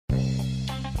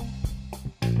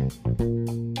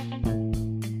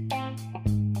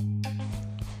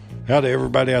Howdy,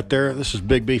 everybody out there. This is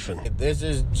Big Beefin. This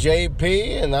is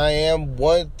JP, and I am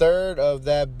 1/3 of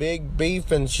that Big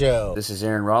Beefin' show. This is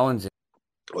Aaron Rollins.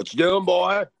 What you doing,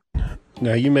 boy?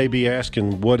 Now, you may be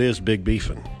asking, what is Big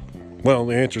Beefin? Well,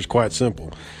 the answer is quite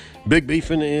simple. Big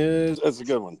Beefin is... That's a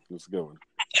good one. That's a good one.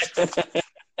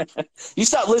 You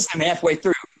stopped listening halfway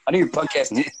through. I knew your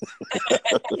podcast did.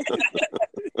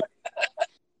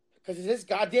 Because it's his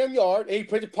goddamn yard, and he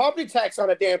put the property tax on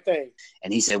a damn thing.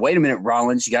 And he said, wait a minute,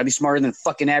 Rollins, you got to be smarter than a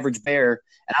fucking average bear.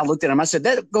 And I looked at him. I said,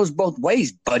 that goes both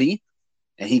ways, buddy.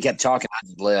 And he kept talking. I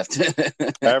just left.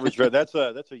 Average bear. That's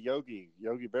a Yogi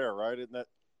Bear, right? Isn't that?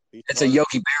 It's a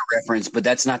Yogi Bear reference, but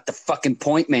that's not the fucking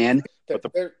point, man.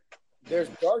 There's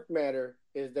dark matter.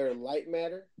 Is there light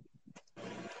matter?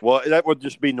 Well, that would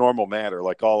just be normal matter.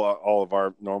 Like all of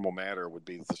our normal matter would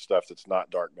be the stuff that's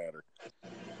not dark matter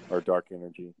or dark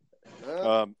energy.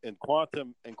 In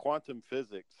quantum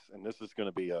physics, and this is going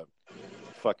to be a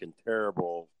fucking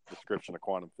terrible description of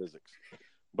quantum physics.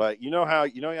 But you know how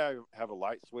you have a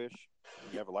light switch?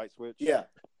 You have a light switch? Yeah.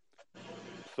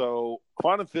 So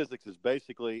quantum physics is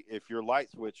basically if your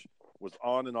light switch was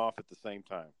on and off at the same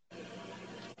time.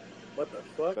 What the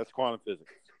fuck? That's quantum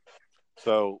physics.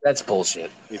 So That's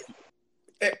bullshit.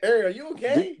 Hey, Aaron, are you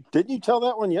okay? Didn't you tell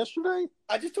that one yesterday?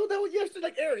 I just told that one yesterday.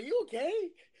 Like, Aaron, are you okay?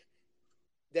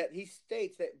 That he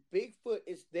states that Bigfoot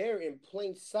is there in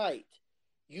plain sight.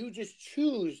 You just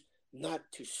choose not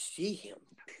to see him.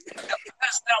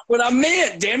 That's not what I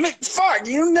meant, damn it. Fuck,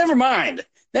 you never mind.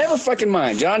 Never fucking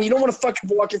mind, John. You don't want to fucking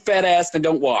walk your fat ass, then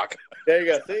don't walk. There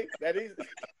you go. See? That is...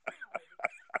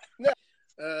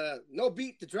 No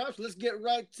beat the drops. Let's get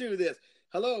right to this.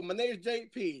 Hello, my name is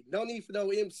JP. No need for no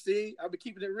MC. I've been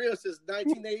keeping it real since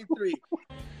 1983.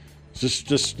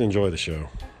 Just enjoy the show.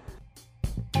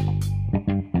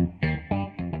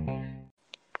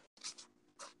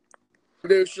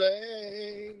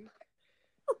 Shane.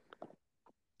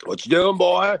 What you doing,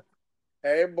 boy?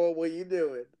 Hey, boy, what you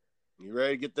doing? You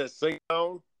ready to get that sing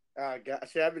on? Oh,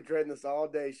 gosh, I've been dreading this all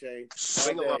day, Shane.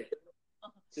 Sing All along. day.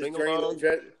 Sing along.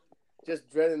 Just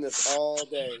dreading this all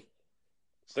day.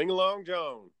 Sing along,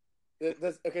 John. Is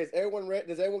everyone ready?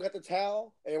 Does everyone got the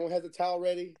towel? Everyone has the towel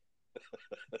ready?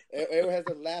 Everyone has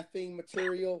the laughing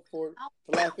material to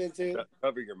laugh into?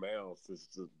 Cover your mouth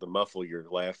to muffle your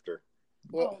laughter.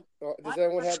 Well, does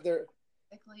everyone have their...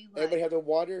 Everybody have the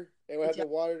water? Everyone have the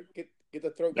water? Get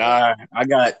the throat... I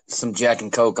got some Jack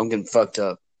and Coke. I'm getting fucked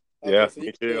up. Okay, Yeah, so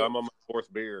me too. I'm on my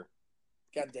fourth beer.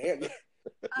 God damn.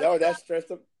 Y'all that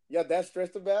stressed up? Y'all that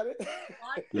stressed about it?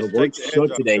 No, Just we're take the edge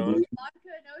shook off, today, John. dude.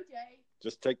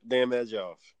 Just take the damn edge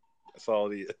off. That's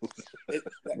all it is.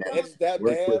 It's that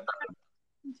Work bad? was-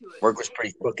 Work was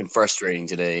pretty fucking frustrating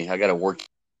today. I got to work.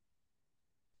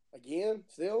 Again?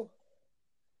 Still?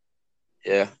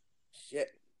 Yeah. Shit.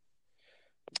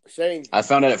 Shane. I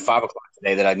found out at 5 o'clock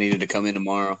today that I needed to come in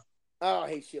tomorrow. I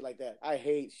hate shit like that. I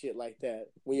hate shit like that.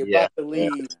 When you're Yeah. about to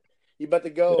leave, you're about to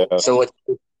go. Yeah. So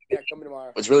Come in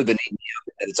tomorrow. what's really been eating me up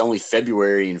is that it's only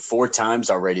February, and 4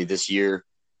 times already this year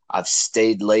I've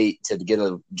stayed late to get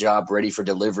a job ready for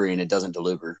delivery, and it doesn't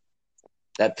deliver.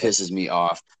 That pisses me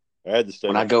off. I had to stay.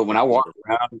 When I walk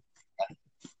around,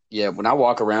 when I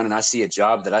walk around and I see a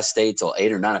job that I stayed till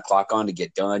 8 or 9 o'clock on to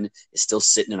get done is still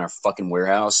sitting in our fucking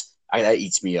warehouse, that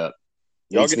eats me up.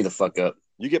 It eats me the fuck up.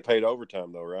 You get paid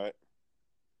overtime though, right?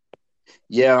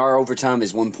 Yeah, our overtime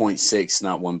is 1.6,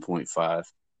 not 1.5.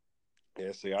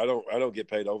 Yeah. See, I don't get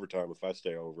paid overtime if I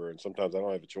stay over, and sometimes I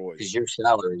don't have a choice. Because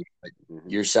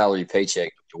your salary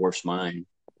paycheck dwarfs mine.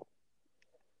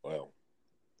 Well.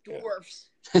 Dwarfs.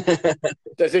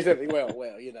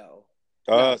 Well, you know.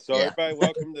 So Yeah. everybody,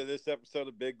 welcome to this episode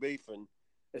of Big Beefin'.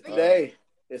 It's the day.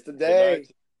 It's the day.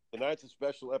 Tonight's a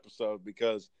special episode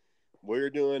because we're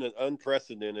doing an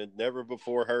unprecedented, never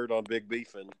before heard on Big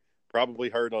Beefin', probably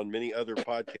heard on many other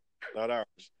podcasts, not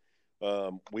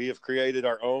ours. We have created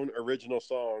our own original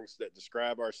songs that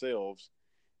describe ourselves,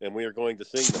 and we are going to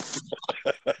sing them.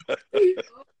 Wait.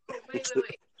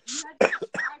 You had to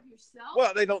describe yourself?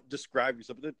 Well, they don't describe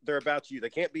yourself. They're about you. They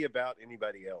can't be about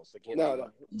anybody else. They can't. No.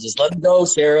 Just let him go,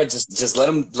 Sarah. Just let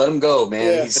him go, man.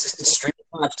 Yeah. He's stream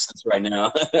of consciousness right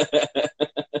now.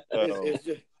 It's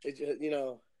just, you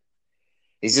know.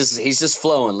 He's just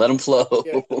flowing. Let him flow.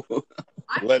 Yeah.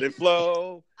 Let it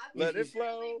flow. Let it patiently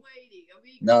flow. waiting.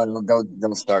 No,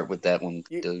 don't start with that one,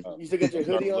 dude. You still got your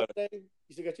hoodie on today?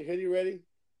 You still got your hoodie ready?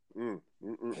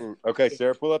 Okay,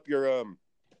 Sarah, pull up your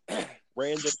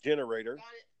random generator. Got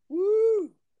it.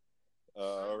 Woo!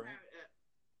 Uh,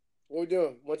 What we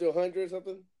doing? 1 to 100 or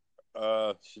something?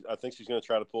 I think she's going to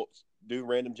try to do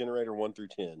random generator 1 through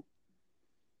 10.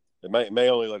 It may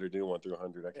only let her do 1 through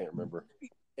 100. I can't remember.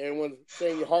 Everyone's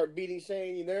saying your heart beating,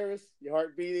 Shane. You nervous? Your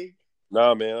heart beating?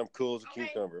 No, man, I'm cool as a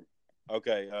cucumber.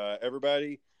 Okay,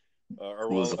 everybody.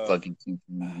 Cool as a fucking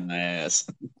cucumber in my ass.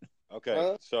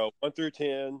 Okay, so 1 through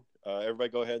 10. Everybody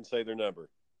go ahead and say their number.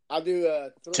 I'll do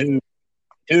 3.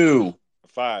 2.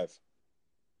 5.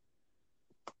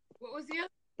 What was the other?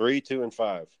 3, 2, and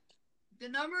 5. The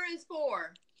number is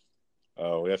 4.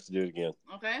 Oh, we have to do it again.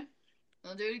 Okay.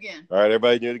 I'll do it again. All right,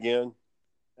 everybody do it again.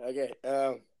 Okay.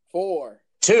 4.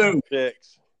 2.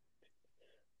 6.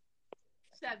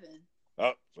 7.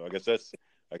 Oh, so I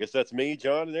guess that's me,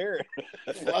 John, and Aaron.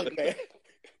 Fuck, man.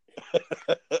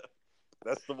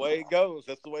 That's the way it goes.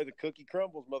 That's the way the cookie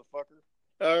crumbles, motherfucker.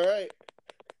 All right.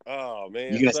 Oh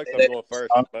man, You it gonna sucks say I'm that going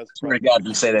first. I swear to God,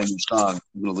 you say that in your song,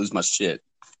 I'm gonna lose my shit.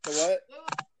 So what?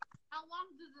 How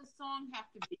long does this song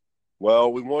have to be?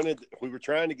 Well, we were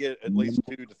trying to get at least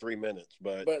 2 to 3 minutes,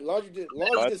 but long as you did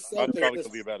I'm something. probably gonna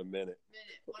be about a minute.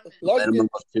 1 minute. Long as you Minimum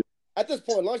did, of 2. at this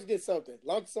point, long as you did something,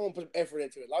 long as someone put some effort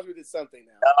into it, long as we did something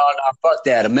now. No, fuck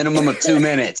that. A minimum of 2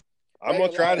 minutes. I'm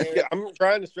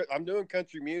doing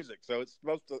country music, so it's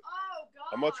supposed to. Oh,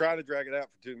 God. I'm gonna try to drag it out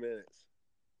for 2 minutes.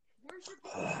 Where's your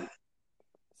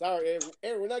Sorry,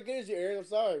 Aaron, we're not good as you, Aaron. I'm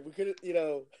sorry. We could,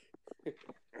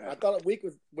 I thought a week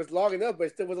was long enough, but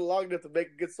it still wasn't long enough to make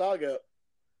a good song up.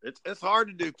 It's hard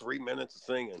to do 3 minutes of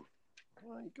singing.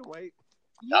 Well, you can wait.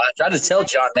 I tried to tell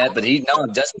John that, but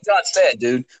that's what John said,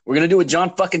 dude. We're gonna do what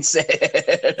John fucking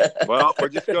said. Well, we're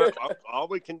just gonna. All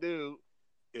we can do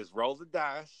is roll the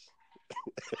dice.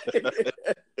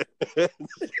 It's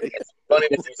funny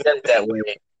that you said it that way.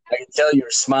 I can tell you were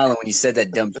smiling when you said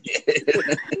that dumb shit. Are you going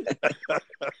to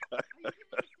establish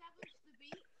the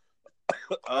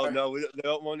beat? Oh no, they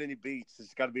don't want any beats.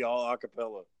 It's got to be all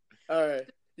acapella. All right,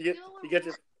 you get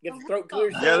your throat clear.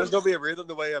 Yeah, there's gonna be a rhythm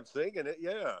the way I'm singing it.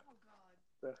 Yeah. Oh,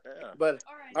 God. Yeah. But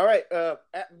All right.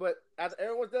 but after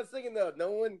everyone's done singing, though,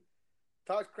 no one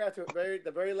talks crap to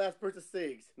the very last person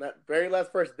sings. Not very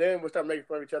last person. Then we'll start making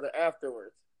fun of each other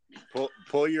afterwards.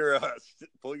 Pull your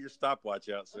stopwatch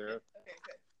out, Sarah. Okay,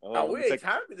 good. Oh, we ain't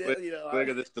tired of this, Look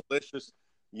at this delicious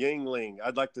Yingling.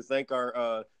 I'd like to thank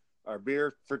our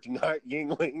beer for tonight,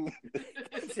 Yingling.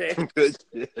 Good shit.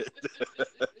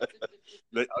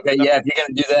 Okay, yeah, if you're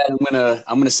gonna do that,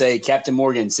 I'm gonna say Captain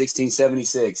Morgan,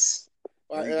 1676.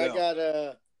 And I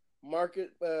got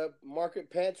Market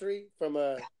Pantry from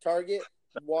Target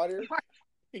water.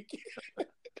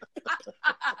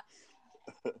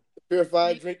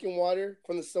 Purified drinking water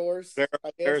from the source.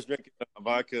 Sarah's drinking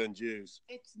vodka and juice.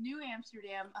 It's New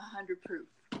Amsterdam, 100 proof.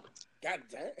 God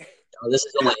damn. Oh, this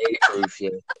is only 8 proof,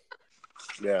 yeah.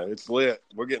 Yeah, it's lit.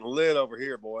 We're getting lit over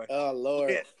here, boy. Oh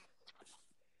Lord. Yeah.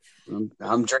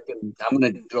 I'm drinking.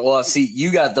 Well, see, you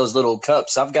got those little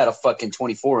cups. I've got a fucking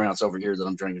 24 ounce over here that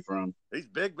I'm drinking from. He's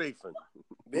big beefing.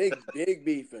 Big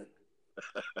beefing.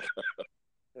 I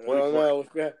don't know.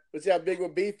 We'll see how big we're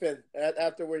beefing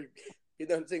after we get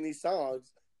done singing these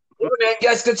songs. Oh, man,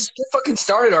 guys, let's get fucking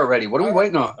started already. What are we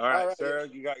waiting on? All right, Sarah,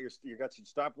 you got your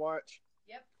stopwatch?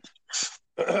 Yep.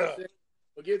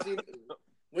 We'll give it to you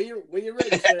when you're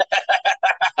ready, Sarah.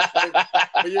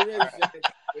 When you're ready, Sarah.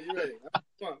 When you're ready.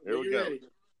 Come on, Here we go. Ready.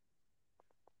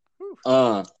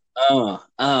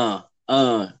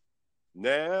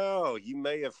 Now you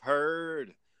may have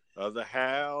heard of the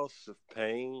House of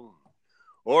Pain,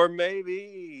 or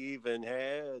maybe even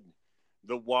had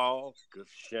the Walk of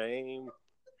Shame.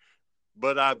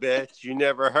 But I bet you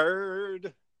never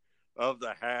heard of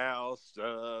the House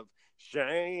of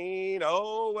Shane.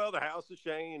 Oh, well, the House of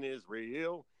Shane is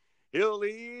real. He'll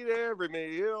eat every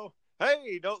meal.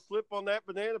 Hey, don't slip on that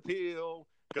banana peel,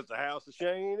 because the House of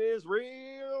Shane is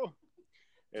real.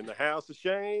 In the House of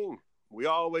Shane, we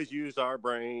always use our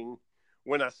brain.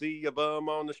 When I see a bum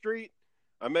on the street,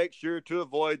 I make sure to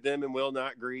avoid them and will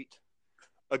not greet.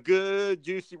 A good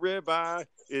juicy ribeye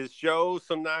is show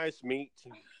some nice meat.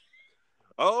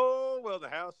 Oh, well, the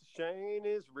House of Shane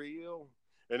is real,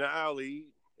 and I'll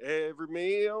eat every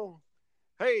meal.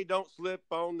 Hey, don't slip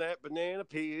on that banana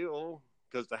peel,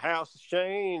 because the House of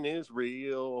Shane is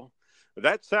real.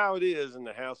 That's how it is in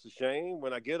the House of Shane.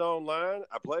 When I get online,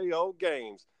 I play old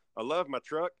games. I love my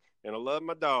truck, and I love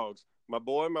my dogs. My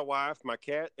boy, my wife, my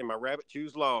cat, and my rabbit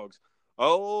chews logs.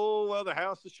 Oh, well, the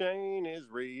House of Shane is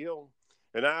real,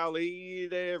 and I'll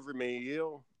eat every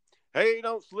meal. Hey,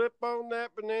 don't slip on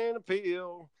that banana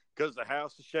peel, because the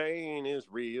House of Shane is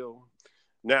real.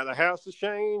 Now, the House of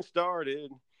Shane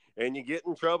started, and you get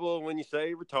in trouble when you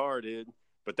say retarded.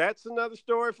 But that's another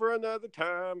story for another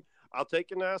time. I'll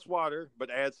take a nice water, but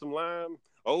add some lime.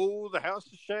 Oh, the House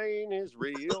of Shane is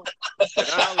real, and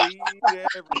I'll eat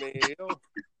every meal.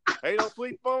 Hey, don't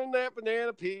sleep on that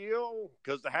banana peel,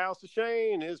 because the house of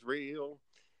Shane is real.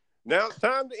 Now it's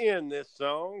time to end this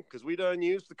song, because we done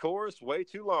used the chorus way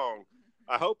too long.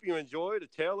 I hope you enjoyed A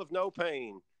Tale of No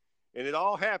Pain. And it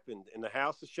all happened in the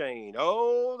house of Shane.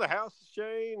 Oh, the house of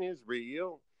Shane is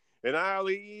real, and I'll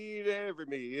eat every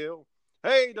meal.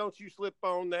 Hey, don't you slip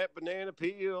on that banana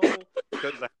peel,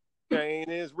 because the house of Shane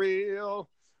is real.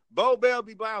 Bo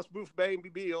Belby Blouse, Boof Baby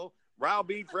Bill. Rile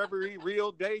beef for every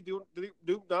real day, do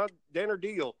not dinner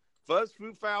deal. Fuzz,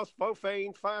 foo, fouse,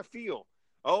 profane, fine feel.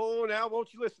 Oh, now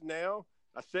won't you listen now?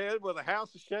 I said, well, the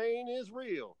house of Shane is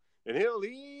real, and he'll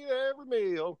eat every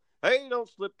meal. Hey, don't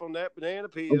slip on that banana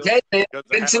peel. Okay, man. Because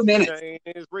the Been house 2 of minutes. Shane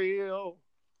is real.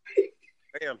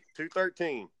 Bam,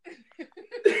 2:13.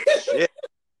 Shit.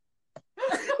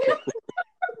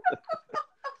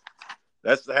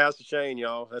 That's the house of Shane,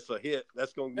 y'all. That's a hit.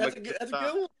 That's going to That's make a good. That's a top.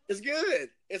 good one. It's good.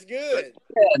 It's good.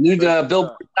 Yeah, new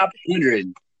Billboard Top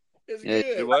 100. It's Yeah.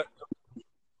 good. Do what?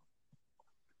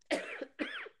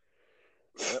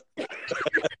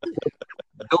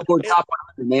 Billboard Top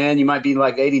 100, man. You might be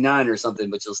like 89 or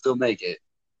something, but you'll still make it.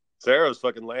 Sarah was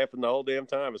fucking laughing the whole damn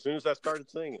time as soon as I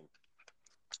started singing.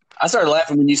 I started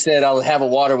laughing when you said I'll have a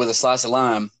water with a slice of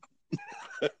lime.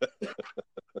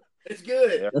 It's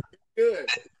good. Yeah. It's good.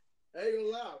 I ain't gonna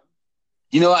lie.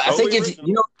 You know, I Totally think if original.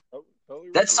 you know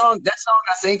Totally that original. song,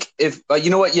 I think if you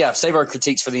know what, yeah, save our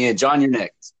critiques for the end. John, you're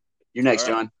next. You're next,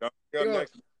 All right. John. Go Hang on.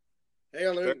 next. Hang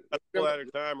on. Sarah, pull out her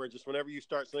timer. Just whenever you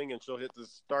start singing, she'll hit the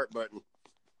start button.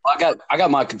 I got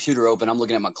my computer open. I'm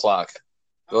looking at my clock.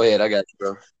 Go ahead, I got you,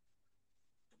 bro.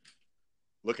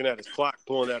 Looking at his clock,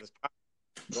 pulling out his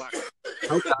clock.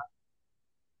 Okay.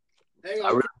 Hang I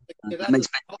on. really, that makes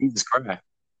me Jesus cry.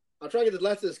 I'm trying to get the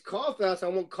last of this cough out so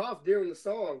I won't cough during the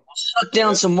song. Suck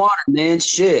down some water, man.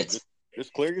 Shit.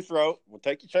 Just clear your throat. We'll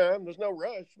take your time. There's no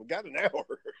rush. We got an hour.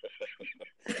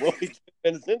 We'll be 10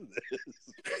 minutes into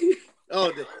this.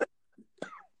 Oh,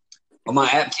 Well, my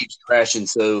app keeps crashing,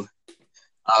 so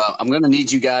I'm gonna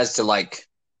need you guys to like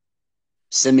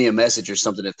send me a message or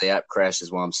something if the app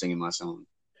crashes while I'm singing my song.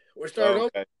 we're starting over.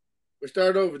 Okay. We're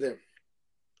starting over then.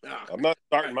 Ah, I'm not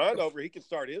starting mine over. He can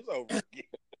start his over again.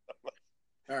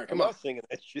 all right, I'm come on. not singing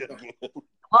that shit again. Come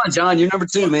on, John. You're number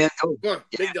 2, man. Go. Come on,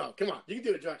 big dog. Come on. You can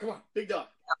do it, John. Come on, big dog.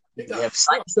 Big dog. Yeah,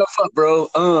 psych yourself up, bro.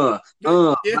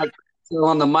 Yeah.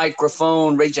 On the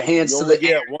microphone. Raise your hands You to only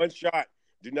the air. get one shot.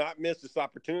 Do not miss this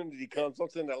opportunity. Comes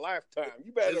once in a lifetime.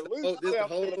 You better lose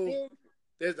yourself.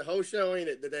 There's the whole show, ain't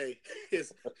it, today?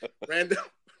 It's random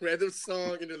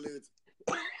song interludes.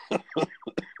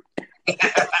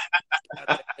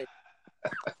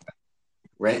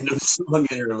 Random song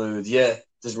interlude. Yeah,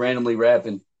 just randomly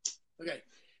rapping. Okay.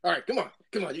 All right, come on.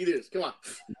 Come on, you can do this. Come on.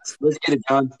 Let's get it,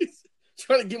 John.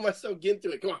 Trying to get myself get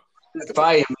into it. Come on.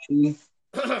 Fire, man.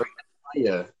 Come on.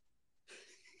 Fire.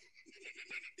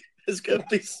 It's gonna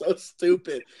be so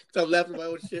stupid. I'm laughing at my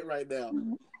own shit right now.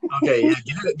 Okay, yeah,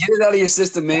 get it out of your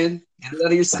system, man. Get it out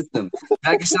of your system.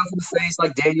 Smack yourself in the face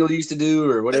like Daniel used to do,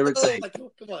 or whatever it takes. Like,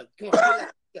 come on.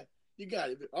 Yeah, you got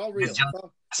it. All real.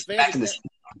 Back in the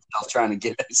myself trying to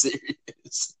get that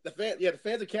serious. The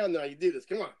fans are counting on you. Do this.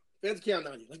 Come on, fans are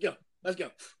counting on you. Let's go.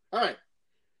 All right,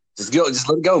 Just go. Just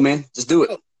let it go, man. Just do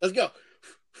it. let's go.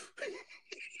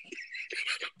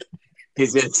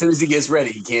 As soon as he gets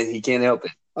ready, he can't help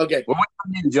it. Okay. We're waiting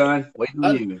on you, John. Waiting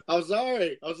on you. I'm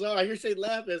sorry. I hear Shane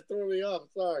laughing. It's throwing me off. I'm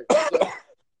sorry.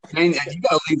 Man, you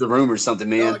gotta leave the room or something,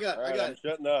 man. No, I got I'm it.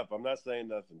 shutting up. I'm not saying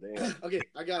nothing. Damn. Okay,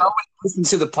 I got I'll it. listen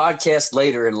to the podcast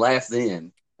later and laugh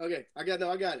then. Okay, I got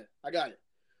it.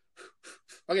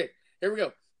 Okay, here we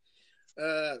go.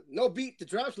 No beat to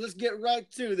drop, so let's get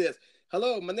right to this.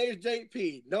 Hello, my name is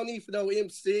JP. No need for no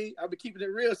MC. I've been keeping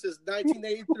it real since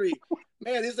 1983.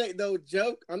 Man, this ain't no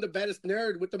joke. I'm the baddest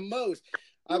nerd with the most.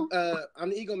 I'm the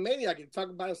egomaniac. I can talk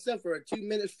about himself for 2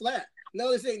 minutes flat.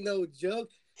 No, this ain't no joke.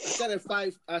 I stand at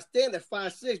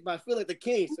 5'6", but I feel like the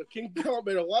king. So King Kong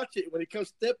better watch it when he comes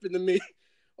stepping to me.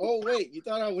 Oh wait, you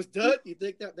thought I was done? You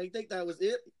think that was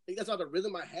it? Think that's all the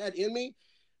rhythm I had in me?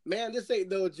 Man, this ain't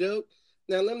no joke.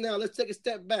 Now let's take a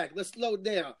step back. Let's slow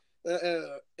down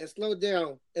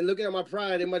and look at my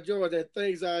pride and my joy and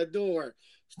things I adore.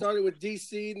 Started with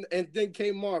DC and then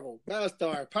came Marvel,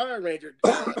 Battlestar, Power Ranger,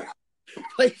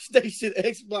 PlayStation,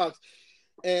 Xbox,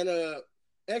 and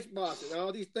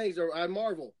all these things are I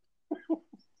marvel.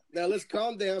 Now let's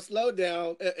calm down, slow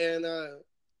down, and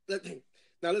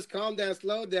let's calm down,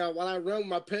 slow down while I run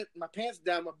my pants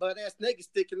down, my butt ass naked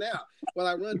sticking out while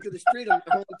I run through the street of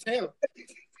my hometown.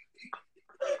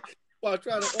 While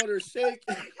trying to order shake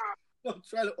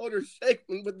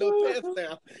with no pants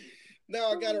down.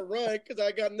 Now I gotta run because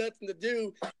I got nothing to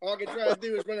do. All I can try to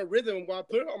do is run a rhythm while I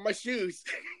put on my shoes.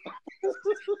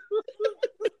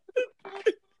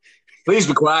 Please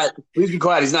be quiet. Please be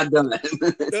quiet. He's not done that.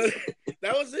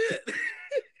 That was it.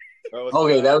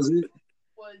 Okay, that was it.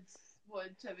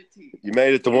 117. You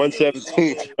made it to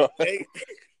 117. Hey,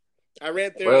 I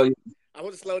ran through Well, it. I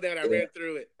want to slow down. I ran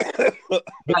through it.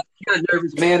 you got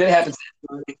nervous, man. It happens.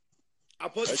 I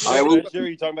put That All right, well- sure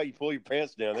you talking about you pull your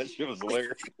pants down. That shit was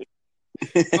hilarious.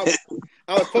 I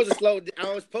was supposed to slow.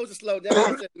 I was supposed to slow down.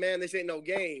 I said, "Man, this ain't no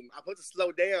game." I supposed to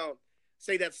slow down.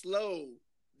 Say that slow.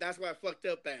 That's why I fucked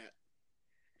up at.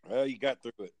 Well, you got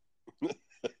through it.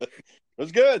 It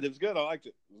was good. It was good. I liked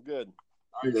it. It was good.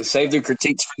 All right, save the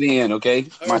critiques for the end, okay?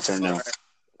 My turn now.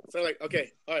 So like,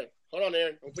 okay, all right, hold on,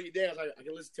 Aaron. I'll put you down so I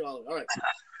can listen to all of it. All right.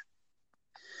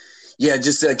 Yeah,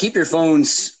 just keep your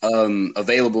phones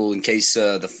available in case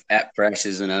the app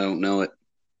crashes and I don't know it.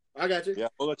 I got you. Yeah,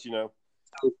 we'll let you know.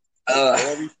 Uh,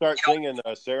 Whenever you start singing,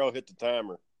 Sarah will hit the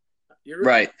timer. You're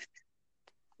right.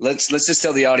 Let's just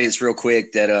tell the audience real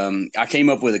quick that I came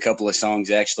up with a couple of songs.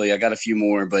 Actually, I got a few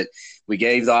more, but we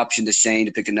gave the option to Shane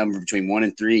to pick a number between 1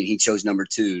 and 3, and he chose number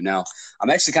 2. Now, I'm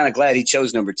actually kind of glad he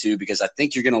chose number 2 because I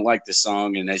think you're going to like this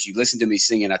song, and as you listen to me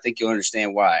singing, I think you'll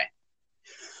understand why.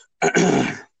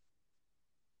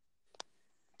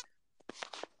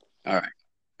 All right.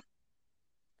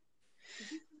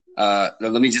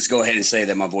 Let me just go ahead and say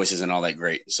that my voice isn't all that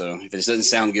great. So if it doesn't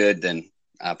sound good, then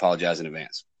I apologize in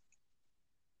advance.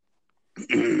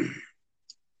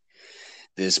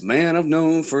 This man I've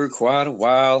known for quite a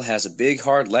while has a big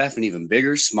heart, laugh, and even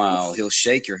bigger smile. He'll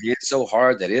shake your hand so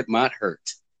hard that it might hurt.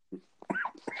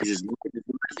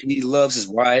 He loves his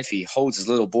wife. He holds his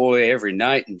little boy every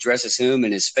night and dresses him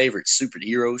in his favorite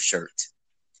superhero shirt.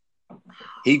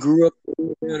 He grew up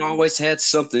and always had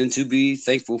something to be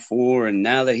thankful for, and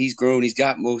now that he's grown, he's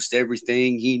got most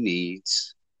everything he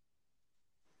needs.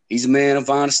 He's a man of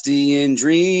honesty and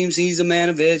dreams. He's a man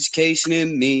of education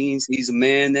and means. He's a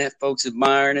man that folks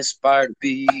admire and aspire to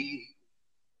be.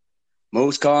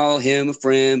 Most call him a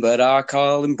friend, but I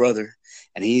call him brother,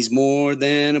 and he's more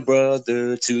than a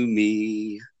brother to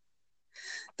me.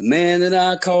 The man that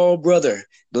I call brother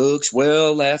looks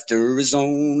well after his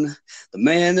own. The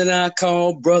man that I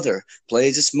call brother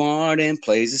plays it smart and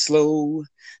plays it slow.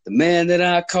 The man that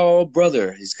I call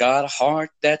brother, he's got a heart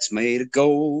that's made of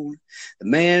gold. The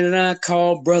man that I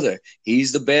call brother,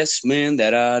 he's the best man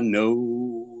that I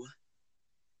know.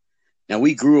 Now,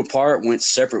 we grew apart, went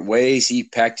separate ways. He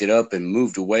packed it up and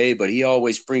moved away, but he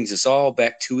always brings us all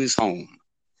back to his home.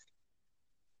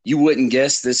 You wouldn't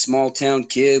guess this small-town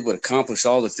kid would accomplish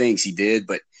all the things he did,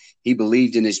 but he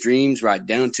believed in his dreams right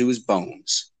down to his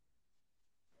bones.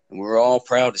 And we're all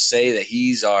proud to say that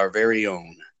he's our very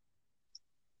own.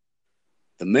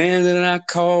 The man that I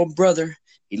call brother,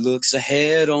 he looks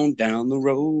ahead on down the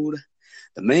road.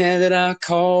 The man that I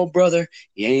call brother,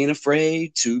 he ain't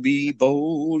afraid to be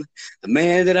bold. The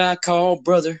man that I call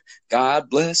brother, God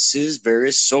bless his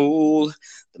very soul.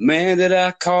 The man that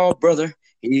I call brother,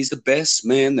 he's the best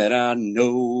man that I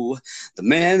know. The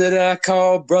man that I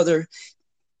call brother,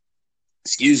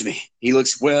 he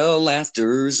looks well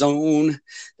after his own.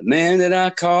 The man that I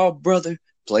call brother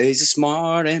plays it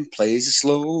smart and plays it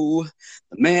slow.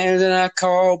 The man that I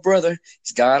call brother,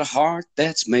 he's got a heart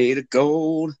that's made of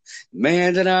gold. The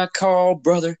man that I call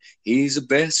brother, he's the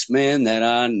best man that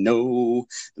I know.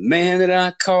 The man that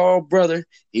I call brother,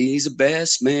 he's the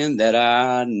best man that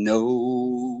I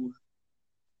know.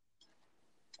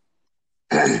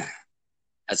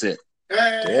 That's it.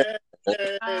 Hey,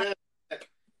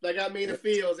 they got me in the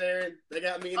fields, Aaron. They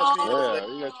got me in the fields. Yeah,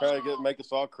 you're gonna try to make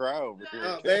us all cry over here.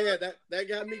 Oh man, that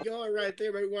got me going right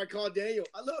there. Maybe when I call Daniel,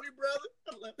 I love you, brother.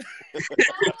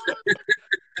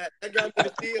 That got me in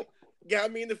the field.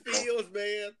 Got me in the fields,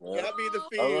 man. Yeah. Got me in the I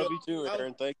field. love you too,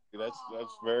 Aaron. Thank you. That's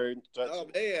very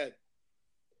touching.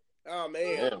 Oh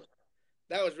man.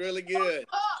 That was really good.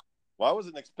 Well, I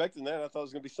wasn't expecting that. I thought it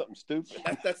was gonna be something stupid.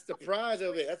 That's the prize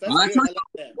of it. That's Well, good. I like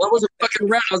that. I wasn't fucking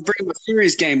around. I was bringing my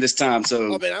serious game this time.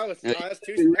 So, Oh man, that's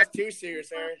too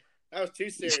serious, Aaron. That was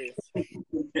too serious.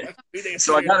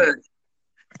 so I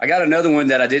got another one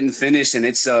that I didn't finish, and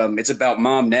it's about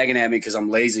mom nagging at me because I'm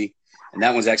lazy, and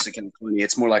that one's actually kind of funny.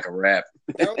 It's more like a rap.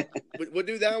 We'll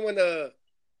do that one. We'll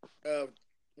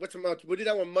do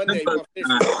that one Monday.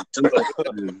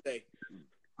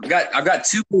 I've got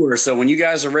two more. So when you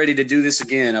guys are ready to do this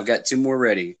again, I've got two more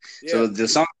ready. Yeah. So the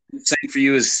song I'm saying for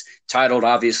you is titled,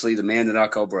 obviously, "The Man That I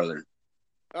Call Brother."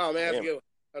 Oh man, that's good.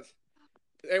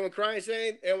 Anyone crying,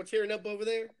 Shane? Anyone tearing up over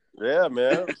there? Yeah,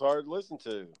 man, it was hard to listen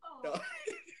to.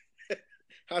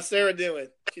 How's Sarah doing?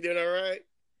 She doing all right?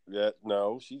 Yeah,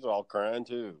 no, she's all crying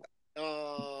too.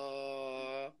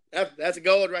 That's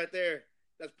gold right there.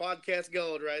 That's podcast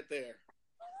gold right there.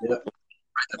 Yep.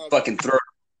 Fucking throat.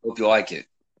 Hope you like it.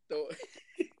 So,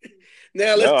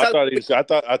 now No, let's I talk. thought he was. I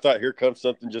thought here comes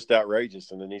something just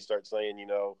outrageous, and then he starts saying,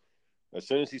 as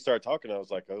soon as he started talking, I was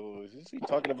like, oh, is he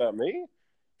talking about me?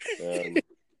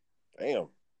 Damn.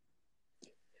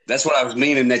 That's what I was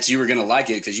meaning, that you were going to like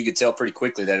it, because you could tell pretty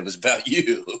quickly that it was about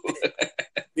you.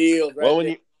 Field, right Well,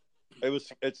 there.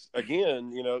 it's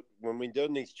again, when we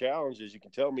done these challenges, you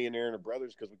can tell me and Aaron are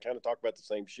brothers because we kind of talk about the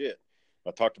same shit.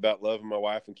 I talked about loving my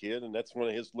wife and kid, and that's one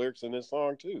of his lyrics in this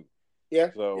song too.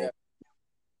 Yeah. So yeah.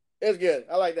 It's good.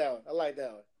 I like that one.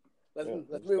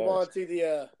 Let's move on to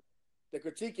the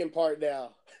critiquing part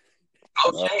now.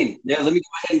 Oh, Shane. Yeah, let me go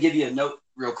ahead and give you a note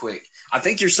real quick. I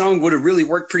think your song would have really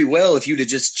worked pretty well if you'd have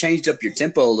just changed up your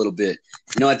tempo a little bit.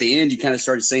 At the end, you kind of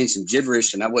started saying some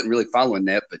gibberish, and I wasn't really following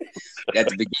that. But at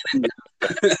the beginning,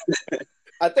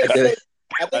 I think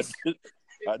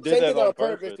I did that on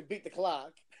purpose to beat the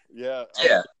clock. Yeah.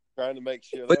 Yeah. Trying to make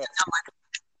shit but up.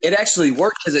 It actually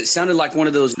worked because it sounded like one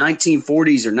of those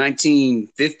 1940s or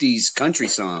 1950s country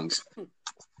songs.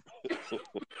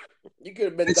 You could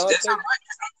have been Dante.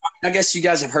 I guess you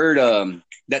guys have heard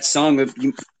that song.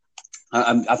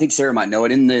 I think Sarah might know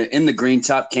it. In the Green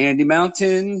Top Candy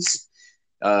Mountains.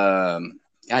 God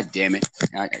damn it!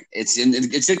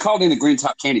 It's called In the Green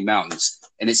Top Candy Mountains,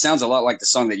 and it sounds a lot like the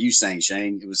song that you sang,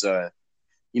 Shane. It was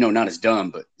not as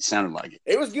dumb, but it sounded like it.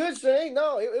 It was good, Shane.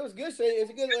 No, it was good, Shane. It's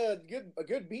a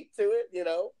good beat to it.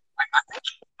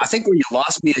 I think where you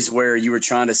lost me is where you were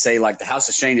trying to say like the House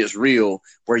of Shane is real,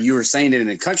 where you were saying it in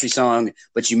a country song,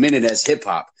 but you meant it as hip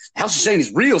hop. House of Shane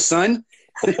is real, son.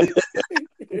 That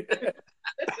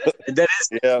is.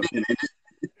 Yeah.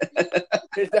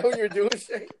 Is that what you're doing,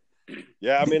 Shane?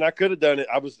 Yeah, I mean, I could have done it.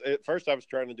 At first I was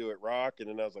trying to do it rock, and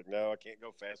then I was like, no, I can't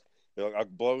go fast. I'll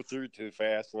blow through too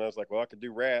fast. And I was like, well, I could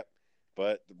do rap,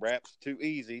 but the rap's too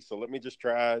easy. So let me just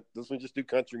do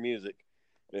country music.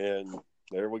 And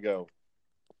there we go.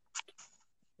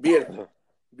 Beautiful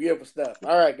stuff.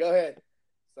 All right, go ahead.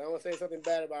 So I want to say something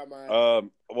bad about mine.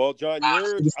 Well, John,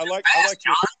 I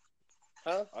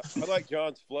like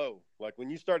John's flow. Like when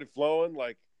you started flowing,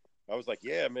 like I was like,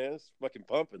 yeah, man, it's fucking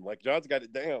pumping. Like John's got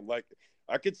it down. Like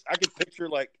I could picture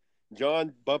like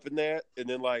John bumping that, and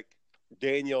then like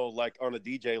Daniel like on a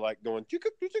DJ like going and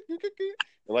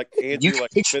like Andrew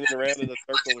like spinning around in a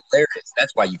circle. Hilarious.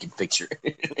 That's why you can picture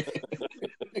it.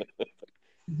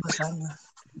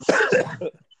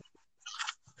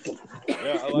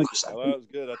 Yeah, I like it. I thought it was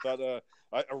good. I thought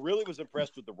I really was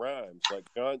impressed with the rhymes. Like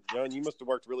John, you must have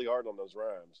worked really hard on those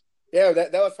rhymes. Yeah,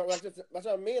 that was that's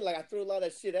what I mean. Like I threw a lot of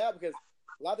that shit out because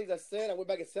a lot of things I said, I went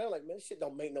back and said, like, man, this shit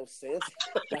don't make no sense.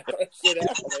 I threw that shit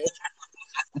out,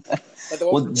 man.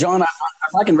 Well, John,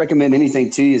 if I can recommend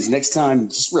anything to you, is next time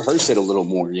just rehearse it a little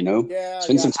more. Yeah.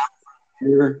 Spend some time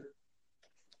here.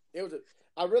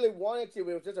 I really wanted to.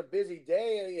 It was just a busy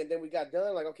day, and then we got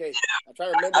done. Like, okay, I try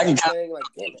to remember everything. Like,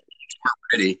 damn it.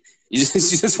 Ready. You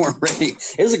just weren't ready.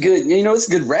 It was a good, it's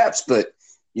good raps, but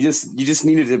you just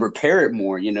needed to prepare it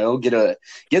more. Get a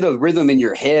rhythm in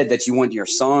your head that you want your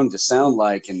song to sound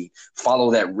like, and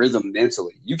follow that rhythm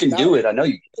mentally. You can do it. I know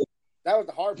you can. That was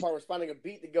the hard part, was finding a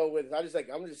beat to go with it. I'm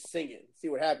just singing, see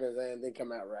what happens, and then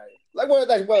come out right. Like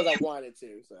as well as I wanted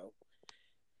to. So.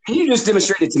 And you just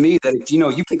demonstrated to me that if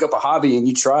you pick up a hobby and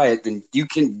you try it, then you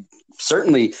can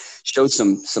certainly show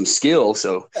some skill.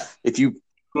 So if you put a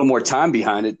little more time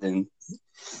behind it, then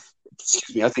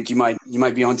I think you might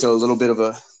be onto a little bit of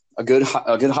a good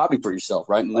hobby for yourself,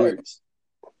 writing lyrics.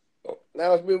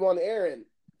 Now let's move on to Aaron,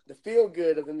 the feel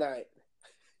good of the night.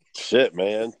 Shit,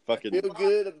 man, fucking feel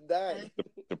good of the night.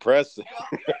 Depressing.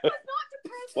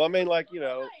 Well, I mean, like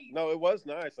no, it was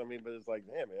nice. I mean, but it's like,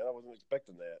 damn, man, I wasn't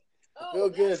expecting that. Feel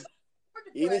good.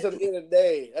 You need something at the end of the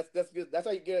day. That's good. That's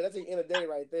how you get it. That's how you end the day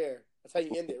right there. That's how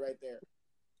you end it right there.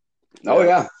 Oh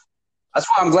yeah. That's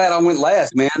why I'm glad I went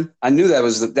last, man. I knew that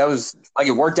was like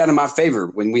it worked out in my favor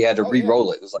when we had to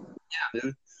re-roll it. It was like, yeah,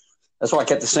 dude. That's why I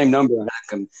kept the same number.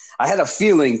 I had a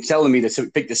feeling telling me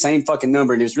to pick the same fucking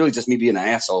number, and it was really just me being an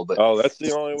asshole. But that's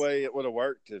the only way it would have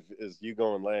worked is you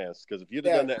going last. Because if you'd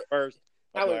have done that first,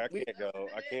 I can't go.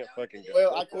 I can't fucking go.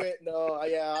 Well, I quit. No,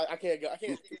 I can't go. I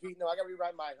can't compete. No, I got to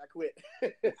rewrite mine. I quit.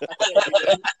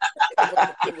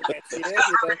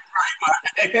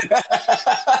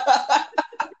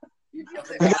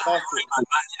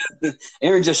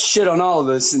 Aaron just shit on all of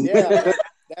us. Yeah,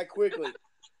 that quickly.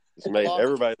 It's made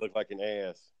everybody look like an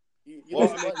ass. You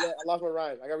Well, listen to that. I lost my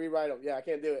rhymes. I got to rewrite them. Yeah, I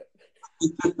can't do it.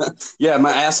 Yeah,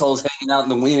 my asshole's hanging out in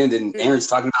the wind, and Aaron's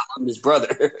talking about loving his brother.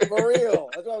 For real.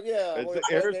 That's what, yeah.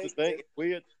 Here's the thing: if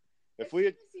we had, As soon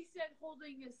as he said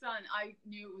holding his son, I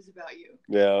knew it was about you.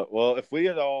 yeah, well, if we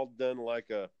had all done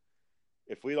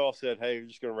if we'd all said, "Hey, we're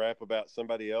just going to rap about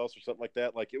somebody else" or something like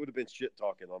that, like it would have been shit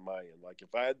talking on my end. Like if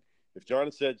John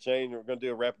had said, "Shane, we're going to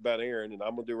do a rap about Aaron," and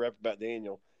I'm going to do a rap about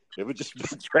Daniel, it would just be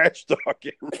trash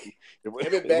talking. It would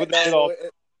have been all.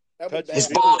 His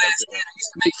bald ass man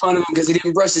used to make fun of him because he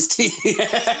didn't brush his teeth.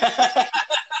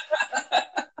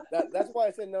 That's why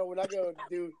I said no. We're not going to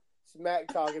do smack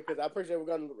talking because I'm pretty sure we're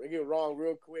going to get it wrong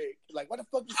real quick. Like, what the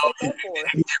fuck you say that for?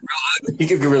 He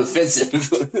could get real offensive.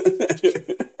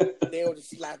 They all just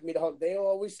slap me the whole. They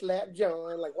always slap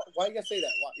John. Like, why you gotta say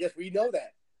that? Why? Yes, we know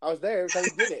that. I was there every time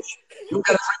he did it. You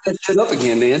gotta bring that shit up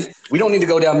again, man. We don't need to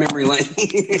go down memory lane.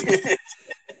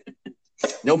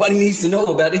 Nobody needs to know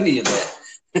about any of that.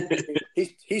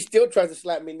 He still tries to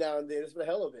slap me now and then. It's for the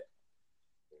hell of it.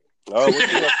 Oh,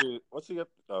 what's he up to? What's he up?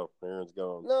 Oh, Aaron's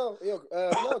gone. No,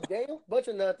 no, Daniel, bunch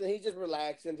of nothing. He's just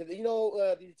relaxing. Did you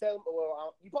tell him?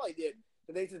 Well, you probably did.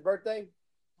 Today's his birthday.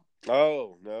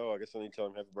 Oh no, I guess I need to tell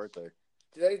him happy birthday.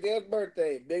 Today's Dale's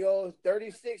birthday. Big old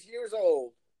 36 years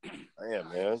old. Damn,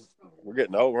 man, we're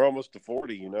getting old. We're almost to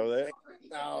 40. You know that?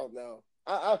 No.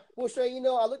 Well, Shay,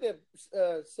 I looked at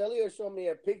Celia showed me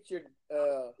a picture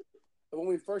when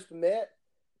we first met,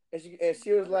 and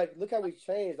she was like, "Look how we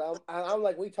changed." I'm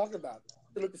like, "What are you talking about?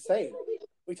 We look the same. What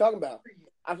are you talking about?"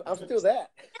 I'm still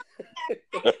that.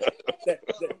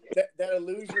 that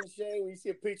illusion, Shay. When you see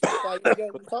a picture of 5 years ago,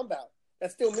 what are you talking about?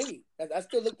 That's still me. I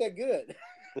still look that good.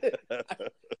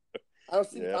 I don't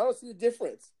see the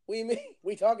difference. What do you mean? What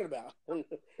are you talking about?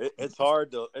 It's hard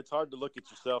to look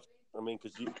at yourself. I mean,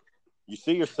 because you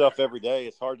see yourself every day.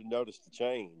 It's hard to notice the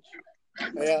change.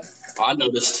 Yeah. I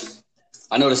noticed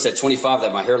at 25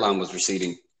 that my hairline was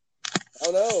receding.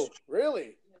 Oh no!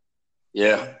 Really?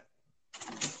 Yeah.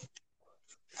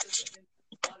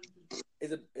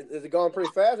 Is it going pretty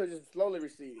fast or just slowly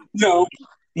receding? No.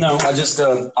 I just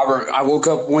I woke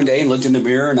up one day and looked in the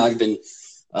mirror, and I've been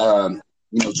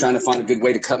trying to find a good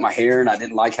way to cut my hair, and I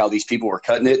didn't like how these people were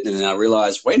cutting it, and then I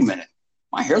realized, wait a minute,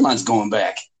 my hairline's going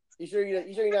back. You sure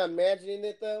you're not imagining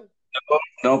it though?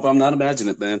 Nope, I'm not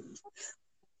imagining it, man.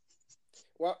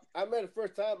 Well, I remember the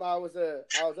first time I was at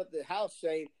the house,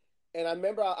 Shane, and I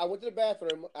remember I went to the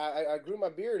bathroom. I grew my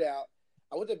beard out.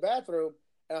 I went to the bathroom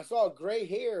and I saw gray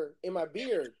hair in my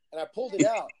beard, and I pulled it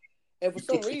out. And for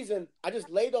some reason, I just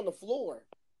laid on the floor.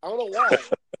 I don't know why. I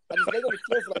just laid on the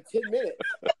floor for like 10 minutes.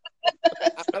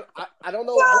 I don't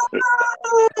know. I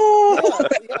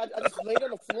just laid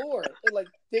on the floor. And like,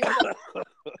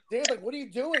 Dave's like, "What are you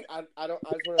doing?" I just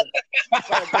want to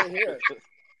find gray hair. Just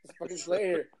fucking lay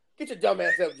here. Get your dumb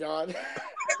ass up, John.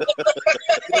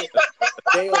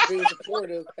 Dale being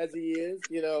supportive as he is,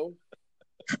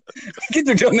 Get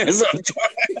your dumb ass up,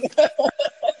 John.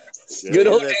 Yeah, Good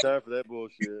old that time for that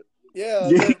bullshit. Yeah.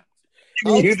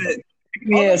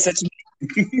 Such.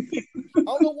 I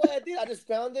don't know why I did. I just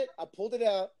found it. I pulled it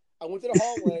out. I went to the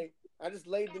hallway. I just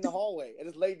laid in the hallway. I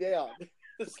just laid down.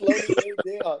 Just slowly laid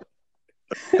down.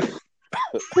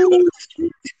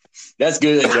 That's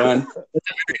good, John. That's a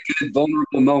very good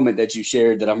vulnerable moment that you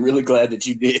shared that I'm really glad that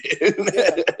you did.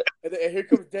 Yeah. And here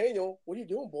comes Daniel. What are you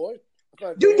doing, boy?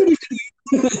 That's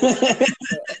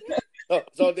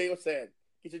all Daniel said.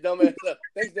 Get your dumb ass up.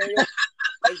 Thanks, Daniel.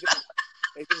 Thanks for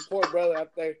the support, brother. I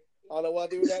don't know what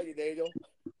I do without you, Daniel.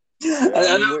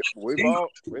 Yeah, we've all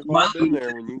been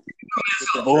there when you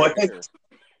get boy.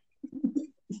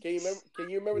 Can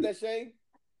you remember that, Shane?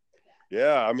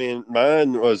 Yeah, I mean,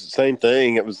 mine was the same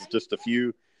thing. It was just a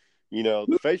few,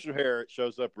 the facial hair, it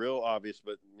shows up real obvious,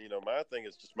 but my thing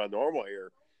is just my normal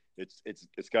hair. It's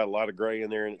got a lot of gray in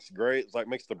there, and it's gray. It's like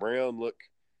makes the brown look.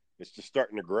 It's just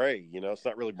starting to gray. It's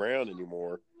not really brown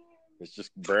anymore. It's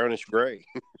just brownish gray.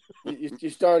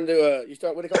 You're starting to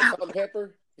what do they call it, salt and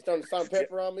pepper? You're starting to salt and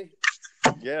pepper on me?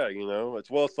 Yeah,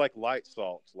 it's like light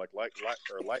salt, like light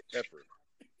pepper.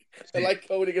 I like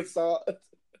coating of salt.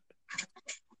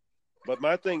 But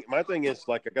my thing is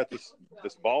like I got this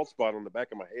bald spot on the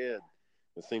back of my head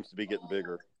that seems to be getting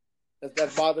bigger.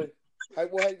 That's bothering. How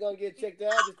you gonna get checked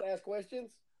out? Just to ask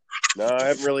questions? No, I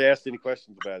haven't really asked any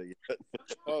questions about it yet.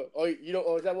 You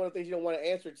don't. Is that one of the things you don't want to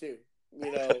answer to?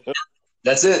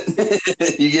 That's it.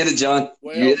 You get it, John.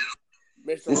 Well,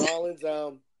 Mr. Rollins,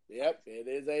 yep, it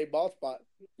is a bald spot.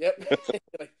 Yep.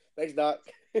 Thanks, Doc.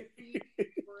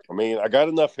 I mean, I got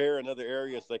enough hair in other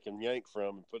areas they can yank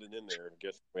from and put it in there. I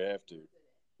guess we have to.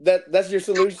 That's your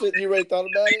solution? You already thought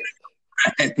about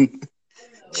it?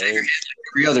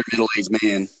 Every other middle-aged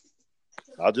man.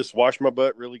 I'll just wash my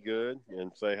butt really good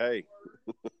and say, hey,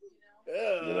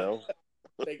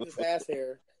 take this ass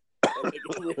hair. And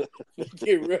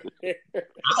get real hair.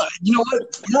 You know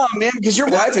what? No, man, because your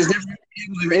wife is never going to be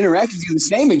able to interact with you the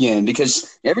same again.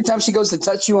 Because every time she goes to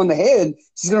touch you on the head,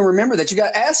 she's going to remember that you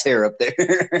got ass hair up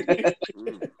there.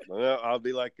 Well, I'll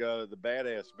be like the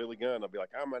badass Billy Gunn. I'll be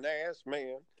like, I'm an ass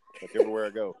man. Like everywhere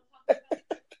I go.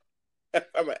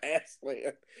 I'm an ass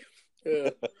man.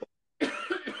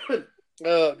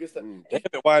 Good stuff. Damn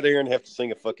it, why'd Aaron have to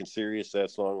sing a fucking serious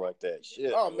ass song like that?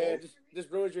 Shit. Oh man,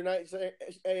 just ruins your night, Shane.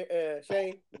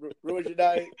 Ruins your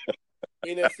night.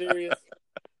 Ain't that serious?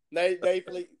 Night,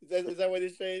 is that what it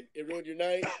is, Shane? It ruined your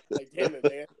night. Like, damn it,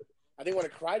 man. I didn't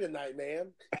want to cry tonight,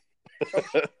 man.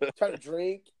 Trying to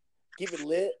drink, keep it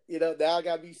lit. Now I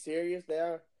gotta be serious.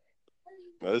 Now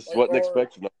This wasn't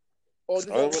expecting. I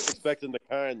wasn't expecting the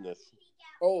kindness.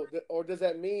 Or does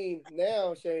that mean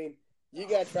now, Shane? You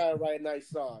gotta try to write a nice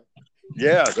song.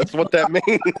 Yeah, that's what that means.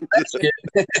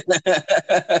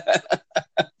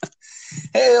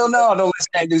 Hell no, don't let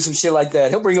Shane do some shit like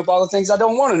that. He'll bring up all the things I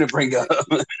don't want him to bring up.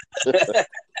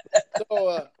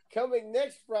 So, coming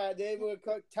next Friday, we'll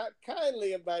talk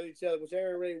kindly about each other, which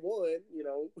Aaron already won,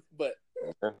 but.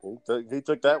 He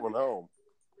took that one home.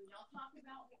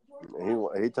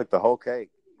 He took the whole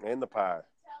cake and the pie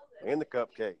and the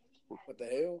cupcake. What the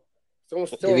hell? Someone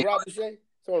robbed Shane?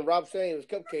 Someone robbed Shane with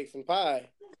cupcakes and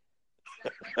pie.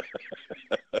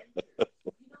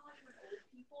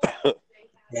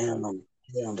 Damn,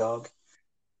 dog.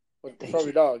 What's wrong with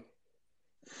your dog?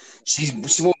 She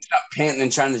won't stop panting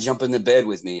and trying to jump in the bed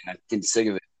with me, and I'm getting sick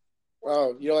of it.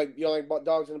 Oh, you don't like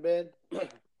dogs in the bed?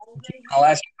 I'll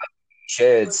ask her about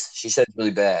sheds. She said it's really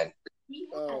bad.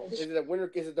 Oh, is it the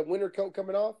winter coat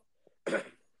coming off?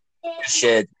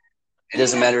 Shed. It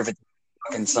doesn't matter if it's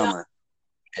fucking summer.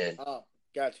 Shed. Oh,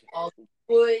 gotcha.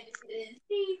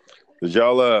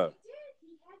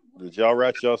 Did y'all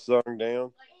write y'all song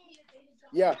down?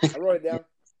 Yeah, I wrote it down.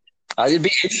 It'd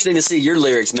be interesting to see your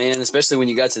lyrics, man, especially when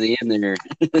you got to the end there.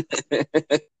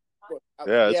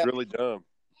 Yeah, it's really dumb.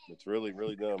 It's really,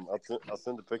 really dumb. I'll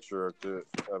send a picture of it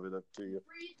up to you.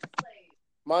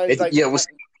 Mine's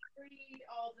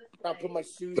I put my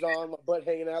shoes on, my butt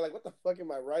hanging out. Like, what the fuck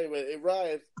am I writing with? It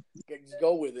rhymes. Just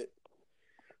go with it.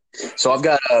 So I've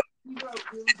got it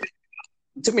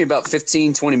took me about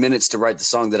 15, 20 minutes to write the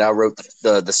song that I wrote,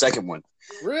 the second one.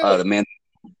 Really?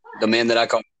 The man that I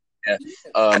called. Yeah.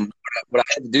 What I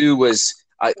had to do was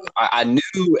I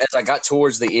knew as I got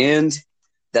towards the end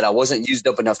that I wasn't used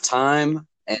up enough time,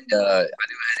 and I knew I had to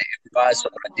improvise. So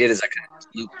what I did is I kind of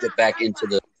looped it back into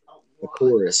the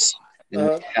chorus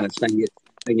and kind of sang it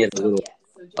a little.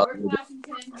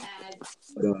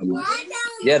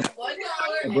 Yeah.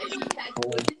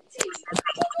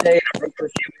 I wrote for a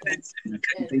few minutes and I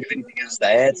couldn't think of anything else to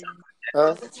add.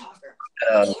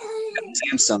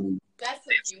 Samsung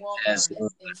has a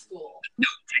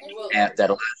note app that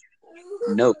allows you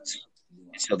to notes.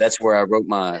 So that's where I wrote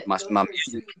my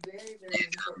music.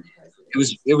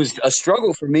 It was a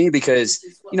struggle for me because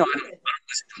I don't listen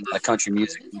to a lot of country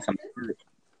music.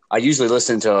 I usually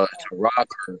listen to rock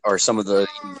or some of the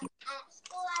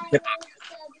hip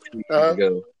hop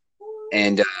ago,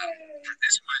 and for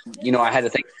this one, I had to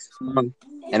think of a song,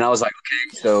 and I was like,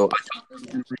 okay, so I talked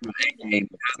to my game.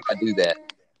 How do I do that?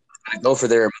 I go for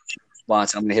their emotional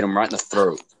response. I'm gonna hit them right in the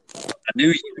throat. I knew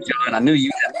you, John. I knew you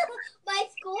had My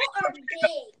school are big.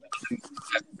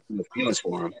 the feelings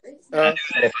for him. I knew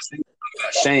that if I think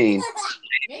about Shane,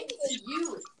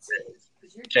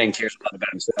 Shane cares a lot about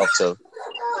himself. So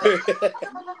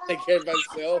Take care of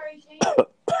myself.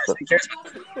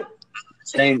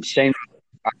 Shane,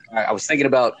 I was thinking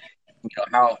about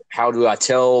how do I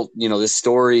tell this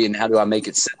story and how do I make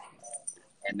it simple?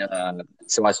 And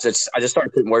so I just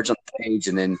started putting words on the page,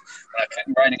 and then when I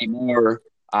couldn't write anymore,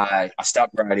 I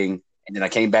stopped writing, and then I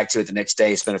came back to it the next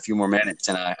day, spent a few more minutes,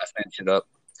 and I finished it up.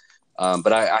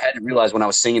 But I had to realize when I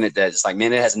was singing it that it's like,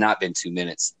 man, it has not been 2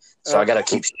 minutes, so I got to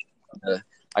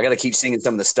keep singing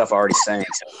some of the stuff I already sang.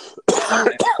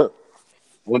 So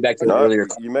went back to the earlier.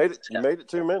 You made it. You made it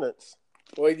 2 minutes.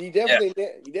 Well, you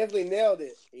definitely nailed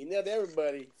it. You nailed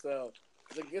everybody. So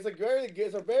it's a very,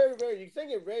 you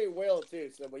sing it very well too.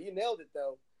 So, but you nailed it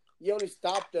though. You only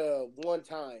stopped one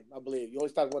time, I believe. You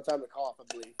only stopped one time to cough, I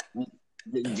believe.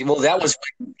 Well, that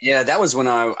was when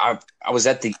I was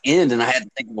at the end and I had to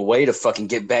think of a way to fucking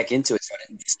get back into it. So I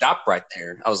didn't stop right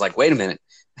there. I was like, wait a minute.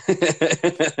 I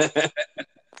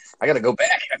got to go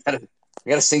back. I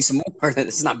got to sing some more.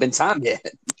 It's not been time yet.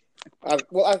 I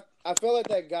feel like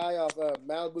that guy off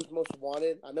Malibu's Most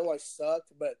Wanted. I know I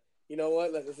sucked, but you know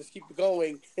what? Let's just keep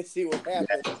going and see what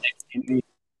happens.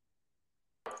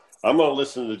 I'm gonna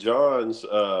listen to John's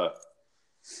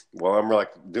while I'm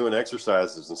like doing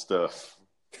exercises and stuff.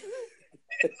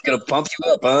 It's gonna pump you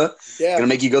up, huh? Yeah. Gonna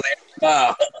make you go there.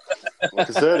 Wow. Like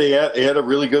I said, he had a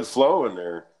really good flow in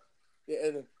there. Yeah,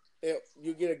 and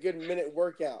you get a good minute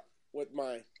workout with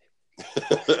mine.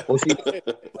 Well, see,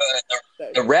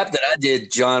 the rap that I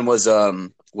did, John, was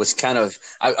kind of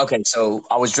okay. So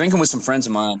I was drinking with some friends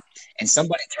of mine, and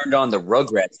somebody turned on the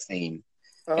Rugrats theme,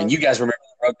 and you guys remember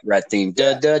the Rugrats theme?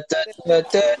 Yeah. Da, da, da, da,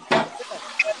 da.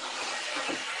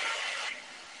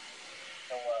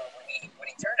 When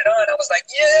he turned it on, I was like,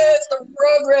 "Yeah, it's the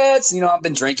Rugrats." You know, I've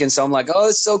been drinking, so I'm like, "Oh,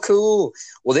 it's so cool."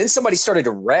 Well, then somebody started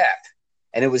to rap,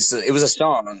 and it was a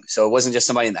song, so it wasn't just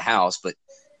somebody in the house, but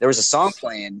there was a song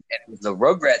playing, and it was the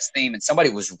Rugrats theme, and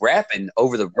somebody was rapping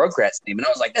over the Rugrats theme, and I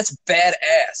was like, "That's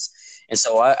badass." And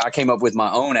so I came up with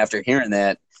my own after hearing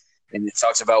that, and it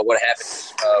talks about what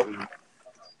happened.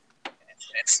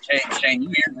 It's Shane, you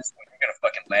hear this one, you're gonna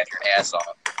fucking laugh your ass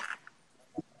off.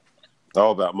 Oh,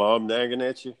 about mom nagging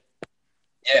at you?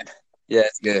 Yeah,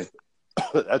 it's good.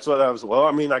 That's what I was. Well,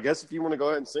 I mean, I guess if you want to go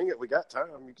ahead and sing it, we got time.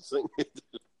 You can sing it.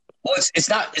 Well, it's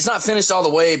not finished all the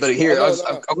way, but here I'll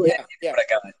go ahead. Yeah. What I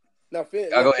got. No,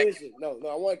 Go ahead. finish it. No,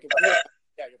 I want to complete.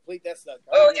 Yeah, complete that stuff.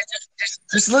 Oh, yeah,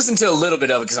 just listen to a little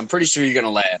bit of it because I'm pretty sure you're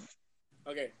gonna laugh.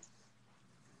 Okay.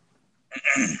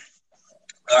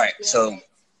 All right, so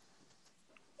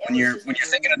when you're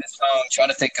thinking of this song, try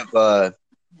to think of the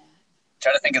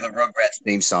Rugrats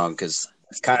theme song because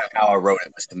it's kind of how I wrote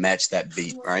it was to match that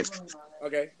beat, right?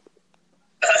 Okay.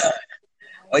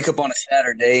 Wake up on a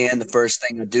Saturday and the first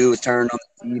thing I do is turn on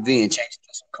the TV and change it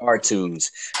to some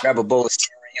cartoons. Grab a bowl of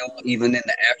cereal, even in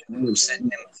the afternoon, I'm sitting in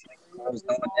my sleeping clothes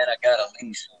knowing that I got a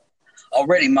leash.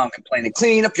 Already, mom complaining,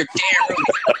 clean up your damn room.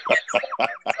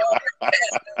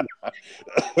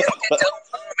 You don't get done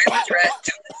in the trash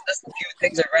too. There's a few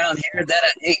things around here that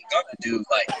I ain't gonna do,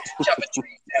 like chopping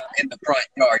trees down in the front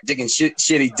yard, digging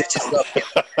shitty ditches up.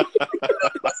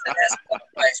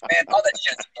 Man, all that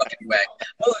shit's fucking whack.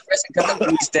 Oh, the rest cut the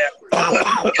weeds down.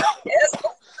 Yes,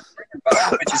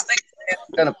 bitches think it's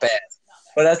gonna pass.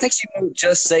 But I think she won't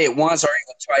just say it once or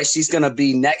even twice. She's gonna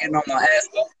be nagging on my ass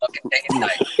all fucking day and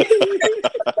night.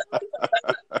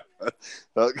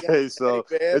 Okay, so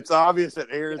it's obvious that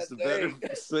Aaron's the better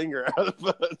singer out of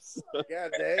us.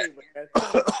 God dang, man.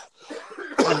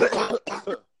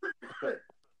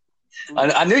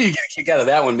 I knew you'd get a kick out of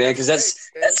that one, man, because that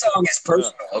song is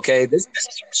personal. Okay, this is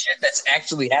some shit that's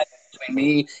actually happening between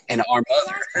me and our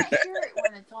mother. I hear it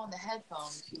when it's on the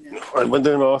headphones, you know. I went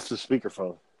them off the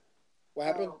speakerphone. What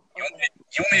happened? You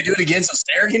want me to do it again so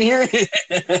Sarah can hear it?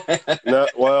 No,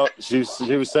 well, she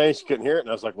was saying she couldn't hear it, and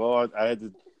I was like, well, I had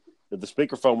to. The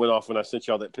speakerphone went off when I sent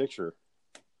y'all that picture.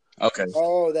 Okay.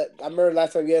 Oh, that I remember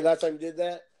last time. Yeah, last time you did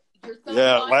that.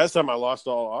 Yeah, last time I lost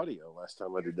all audio. Last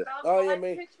time I did that. Oh yeah,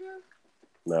 me.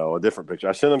 No, a different picture.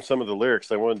 I sent them some of the lyrics.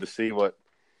 They wanted to see what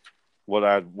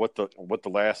the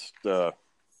last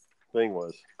thing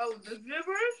was. Oh, the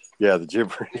gibberish? Yeah, the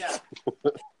gibberish. Yeah.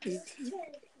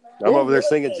 I'm over there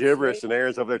singing gibberish, and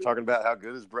Aaron's over there talking about how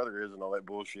good his brother is and all that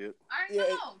bullshit. I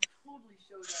know. Totally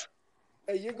showed up.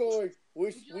 Hey, you're going.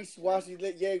 We watch you.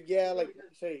 Yeah. Like,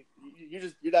 say,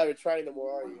 you're not even trying no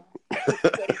more, are you? You're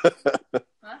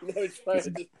not even trying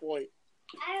at this point.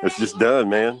 It's just done,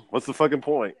 man. What's the fucking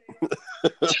point?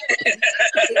 Are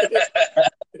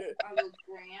those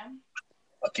graham?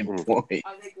 Fucking boy.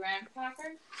 Are they graham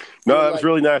crackers? No, that was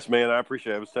really nice, man. I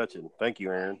appreciate it. It was touching. Thank you,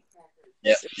 Aaron.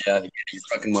 Yeah, you're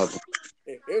fucking welcome.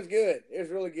 It was good. It was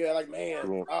really good. Like,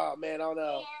 man, oh man, I don't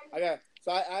know.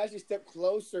 So I actually stepped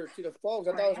closer to the phone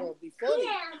because I thought it was going to be funny.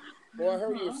 Well, I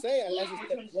heard what you were saying. I actually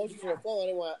stepped closer to the phone. I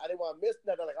didn't want to miss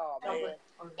nothing. Like, oh man,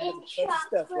 that's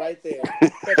stuff right there.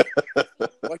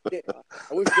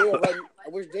 I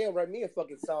wish Dan write me a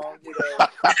fucking song. You know.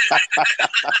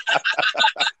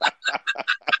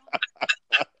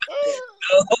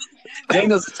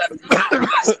 Daniel's the type of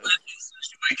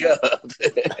wake up.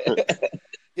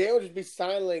 Dan would just be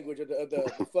sign language of the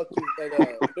fuck you the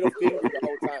middle finger the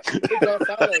whole time. Look, John,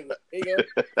 sign language. There you go.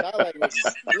 Sign language.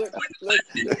 Look,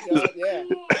 John, yeah.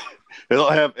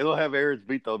 It'll have Aaron's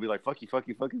beat though. It'll be like fuck you. No.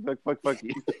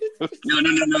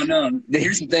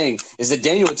 Here's the thing: is that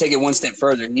Daniel would take it one step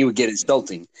further, and he would get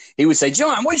insulting. He would say,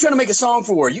 "John, what are you trying to make a song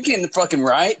for? You getting the fucking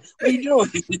right? What are you doing?"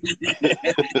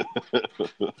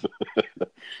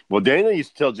 Well, Daniel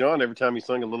used to tell John every time he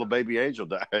sung "A Little Baby Angel"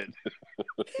 died.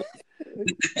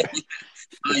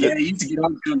 Yeah, he used to get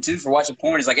on to him too for watching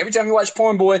porn. He's like, every time you watch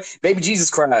porn, boy, baby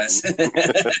Jesus cries.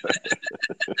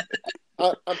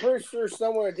 I'm pretty sure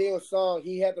somewhere in Daniel's song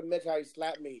he had to mention how he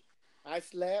slapped me. I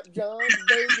slapped John's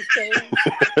baby face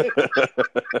every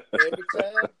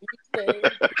time he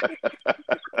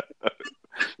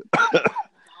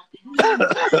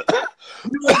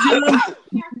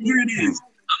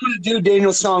new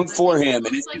Daniel song for him, and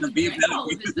Looks it's like gonna he be drank about. all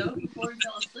of it though before he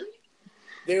fell asleep.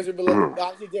 There's a beloved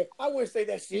Oxy J. I wouldn't say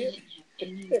that shit.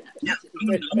 Yeah, I'm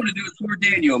gonna do it for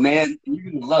Daniel, man.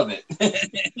 You're gonna love it.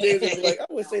 There's would be like, I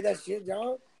wouldn't say that shit,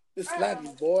 John. Just slap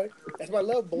you, boy. That's my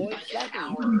love, boy. Slapping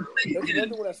you. Don't you love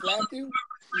me when I slap you?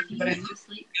 He goes to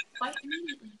sleep quite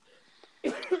immediately.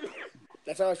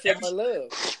 That's how I show my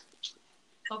love.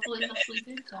 Hopefully he'll sleep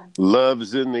in time.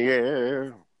 Love's in the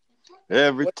air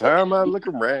every time I look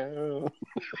around.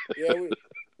 Yeah,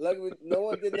 luckily no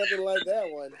one did nothing like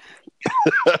that one.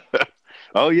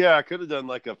 Oh yeah, I could have done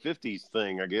like a '50s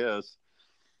thing, I guess.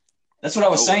 That's what I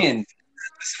was saying.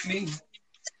 I mean,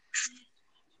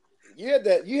 You had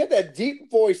that deep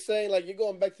voice saying like you're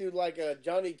going back to like a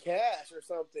Johnny Cash or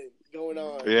something going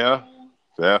on. Yeah.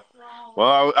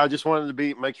 Well, I just wanted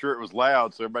to make sure it was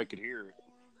loud so everybody could hear it.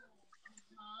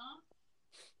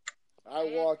 I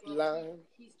walk the line.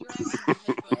 I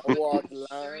walk the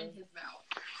line.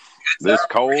 This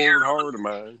cold heart of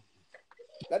mine.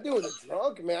 That dude was a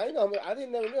drunk, man. I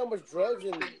didn't never know how much drugs.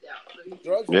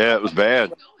 Yeah, it was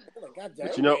bad. Oh, God damn,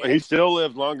 But you know, man. he still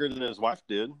lived longer than his wife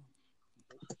did.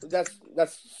 That's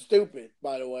stupid,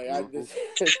 by the way.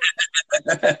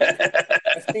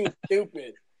 That seems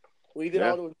stupid. We did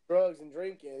all those drugs and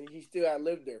drinking. He still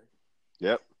outlived her.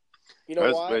 Yep. You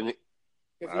know why?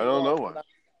 I don't know why.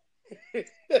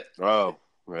 Oh,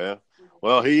 yeah.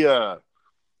 Well, he had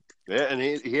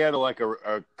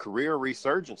a career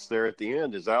resurgence there at the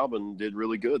end. His album did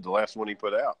really good. The last one he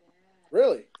put out.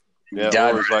 Really? Yeah.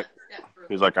 It was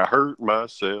he's like, I hurt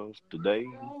myself today.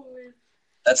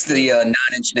 that's the 9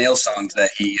 Inch Nails songs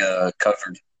that he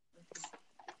covered.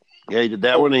 Yeah, he did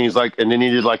that one, and he's like, and then he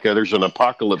did like there's an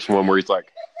apocalypse one where he's like,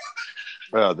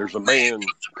 there's a man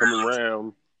coming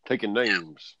around taking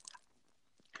names,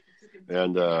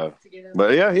 and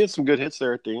but yeah, he had some good hits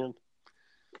there at the end.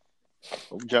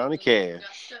 Oh, Johnny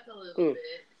Cash,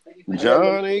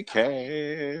 Johnny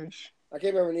Cash. I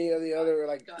can't remember any of the other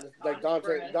like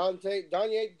Donway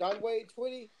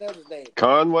Twitty. That was his name.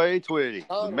 Conway Twitty,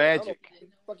 the Magic. I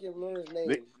fucking remember his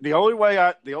name. The only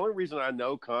reason I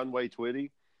know Conway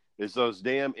Twitty is those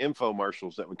damn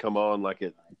infomercials that would come on like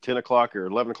at 10 o'clock or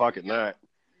 11 o'clock at night,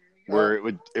 where it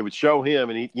would show him,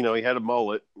 and he had a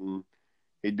mullet, and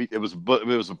it was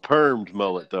a permed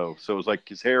mullet though, so it was like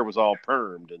his hair was all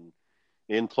permed and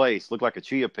in place, looked like a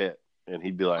chia pet, and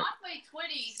he'd be like, Conway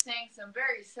Twitty sang some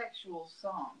very sexual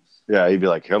songs. yeah, he'd be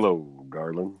like, hello,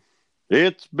 darling.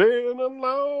 It's been a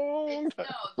long time.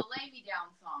 No, the Lay Me Down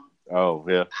song. Oh,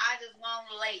 yeah. I just want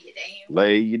to lay you down.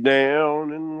 Lay you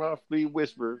down and softly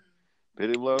whisper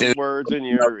pity love words in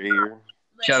your ear.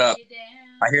 Shut up.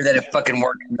 I hear that it fucking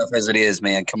works enough as it is,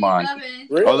 man. Come on.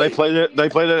 Really? Oh, they played it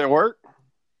at work?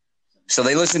 So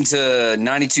they listen to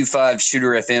 92.5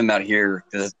 Shooter FM out here,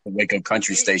 the Waco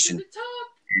Country station.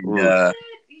 And,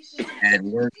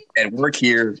 at work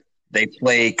here, they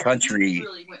play country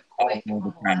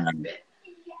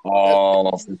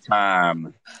all the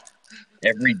time.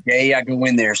 Every day I go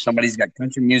in there, somebody's got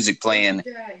country music playing.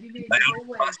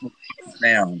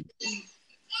 Sound.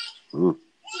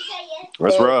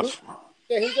 That's rough.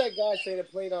 Yeah, who's that guy saying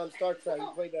that played on Star Trek? He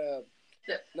played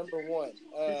number 1.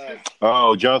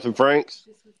 Oh, Jonathan Franks?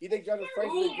 You think Jonathan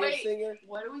Franks is a good singer?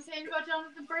 What are we saying about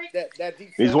Jonathan Franks? That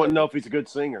deep. He's wanting to know if he's a good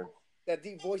singer. That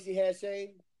deep voice he has,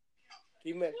 Shane.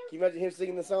 Can you imagine him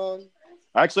singing the song?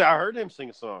 Actually, I heard him sing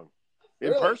a song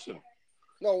in person.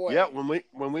 No way. Yeah,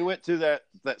 when we went to that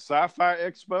sci-fi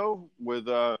expo with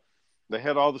they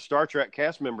had all the Star Trek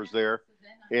cast members there,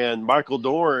 and Michael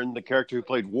Dorn, the character who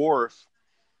played Worf,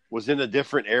 was in a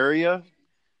different area,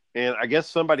 and I guess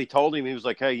somebody told him, he was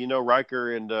like, hey,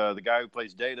 Riker and the guy who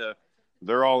plays Data,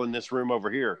 they're all in this room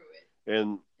over here,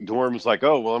 and Dorn was like,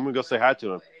 oh well, I'm gonna go say hi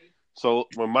to him. So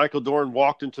when Michael Dorn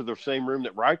walked into the same room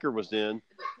that Riker was in,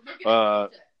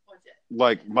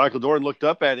 like Michael Dorn looked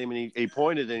up at him and he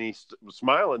pointed and he was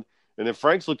smiling, and then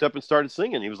Franks looked up and started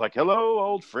singing. He was like, hello,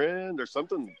 old friend, or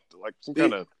something, like some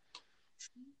kind of.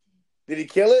 Did he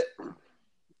kill it?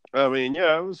 I mean,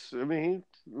 yeah, it was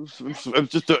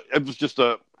just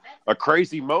a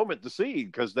crazy moment to see,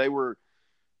 because they were,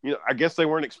 I guess they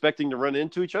weren't expecting to run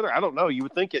into each other. I don't know. You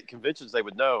would think at conventions they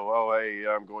would know, oh, hey,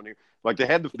 I'm going here. Like they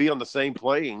had to be on the same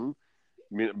plane,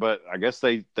 but I guess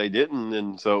they didn't,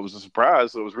 and so it was a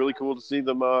surprise. So it was really cool to see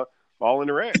them all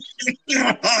interact.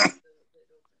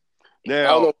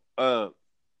 Now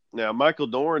Michael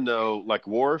Dorn, though, like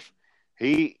Worf,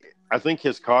 I think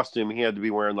his costume, he had to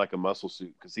be wearing like a muscle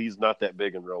suit, because he's not that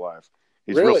big in real life.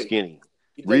 He's real skinny,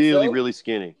 really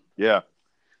skinny. Yeah,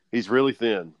 he's really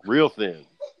thin, real thin.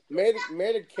 Made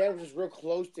the camera just real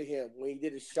close to him when he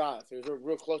did his shots. It was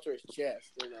real close to his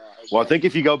chest. Well, I think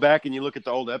if you go back and you look at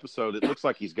the old episode, it looks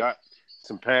like he's got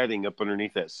some padding up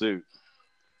underneath that suit.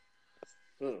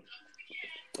 I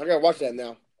gotta watch that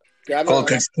now. Yeah, Well,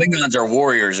 because Klingons are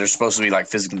warriors, they're supposed to be like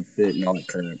physically fit and all that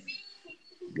crap.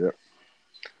 Yep.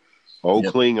 Old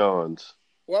Yep. Klingons.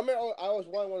 Well, I remember I was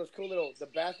one of those cool little the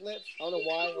back lips. I don't know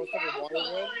why. I was thinking water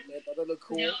one. I thought they looked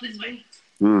cool.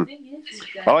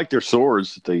 I like their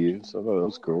swords that they use. I thought that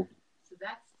was cool. So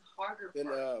that's the harder Then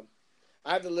part.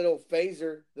 I have the little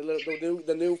phaser, the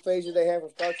new phaser they have from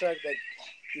Star Trek that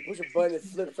you push a button, it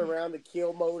flips around to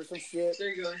kill mode or some shit. There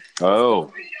you go.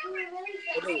 Oh.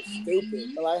 That thing was stupid.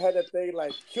 Well, I had that thing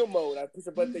like kill mode. I push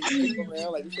a button, they flip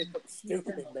around like this shit fucking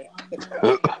stupid,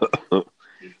 man.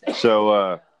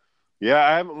 So, yeah,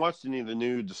 I haven't watched any of the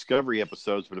new Discovery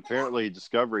episodes, but apparently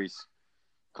Discovery's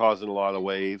causing a lot of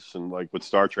waves and like with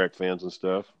Star Trek fans and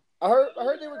stuff. I heard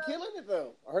they were killing it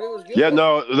though. I heard it was good. Yeah,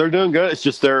 no, they're doing good. It's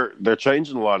just they're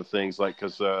changing a lot of things, like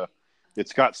because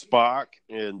it's got Spock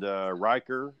and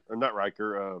Riker, or not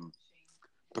Riker.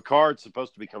 Picard's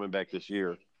supposed to be coming back this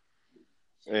year,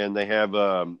 and they have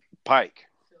Pike.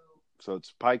 So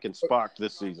it's Pike and Spock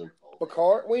this season.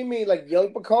 Picard? What do you mean, like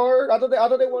young Picard? I thought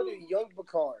they wanted to do young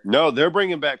Picard. No, they're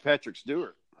bringing back Patrick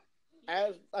Stewart.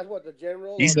 As what, the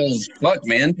general? He's old as fuck,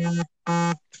 man.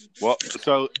 Well,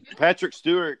 so Patrick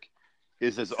Stewart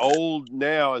is as old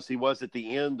now as he was at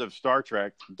the end of Star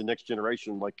Trek, The Next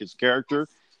Generation, like his character.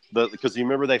 Because you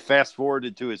remember they fast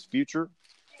forwarded to his future?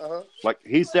 Uh-huh. Like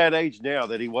he's that age now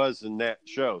that he was in that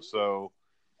show. So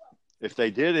if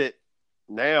they did it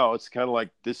now, it's kind of like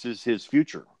this is his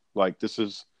future. Like this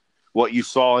is what you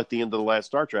saw at the end of the last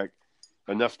Star Trek.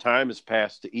 Enough time has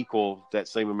passed to equal that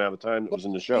same amount of time that was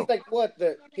in the show. He's like what?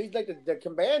 He's like the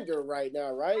commander right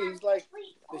now, right? He's like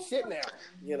the shit now,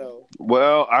 you know.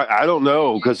 Well, I don't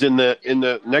know, because in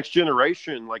the Next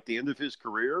Generation, like the end of his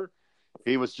career,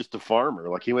 he was just a farmer.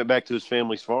 Like he went back to his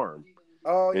family's farm,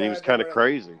 Oh, and he was kind of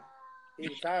crazy, He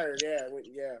retired, yeah.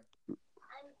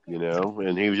 you know.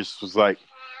 And he was like,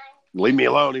 "Leave me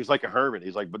alone." He was like a hermit.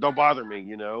 He's like, "But don't bother me,"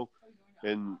 you know.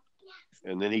 And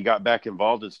then he got back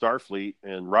involved in Starfleet,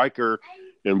 and Riker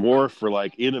and Worf were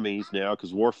like enemies now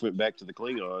because Worf went back to the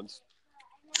Klingons.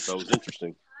 So it was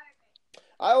interesting.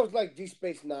 I always like Deep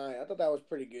Space Nine. I thought that was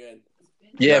pretty good.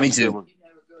 Yeah, me too.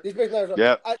 Deep Space Nine.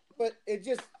 Yeah. But it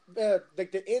just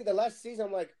like the last season.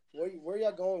 I'm like, where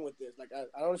y'all going with this? Like, I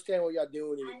don't understand what y'all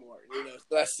doing anymore. You know, it's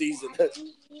the last season.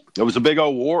 It was a big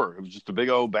old war. It was just a big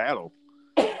old battle.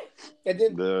 and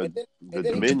then The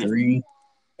Dominion.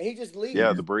 And he just leaves.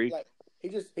 Yeah, the Bree. Like, he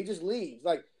just leaves.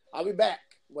 Like, I'll be back.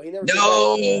 Well, he never.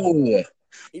 No, He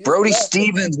just Brody left.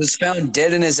 Stevens was found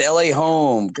dead in his LA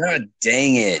home. God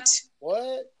dang it.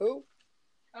 What? Who?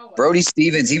 Brody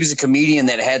Stevens, he was a comedian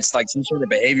that had like some sort of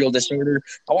behavioral disorder.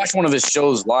 I watched one of his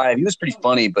shows live. He was pretty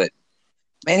funny, but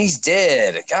man, he's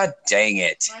dead. God dang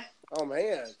it. Oh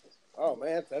man.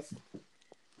 That's.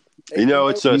 You know,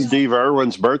 it's Steve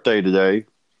Irwin's birthday today.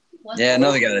 Yeah,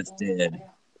 another guy that's dead.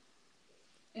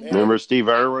 Remember Steve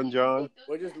Irwin, John?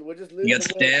 We're just He got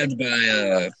stabbed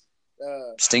by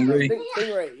Stingray.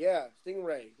 Stingray, yeah,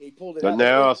 Stingray. He pulled it But out.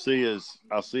 now I'll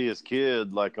see his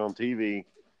kid like on TV,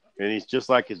 and he's just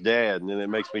like his dad, and then it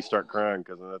makes me start crying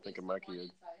because I think of my kid.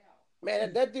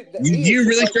 Man, that dude. You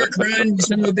really start crying, you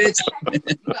son of a bitch?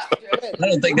 I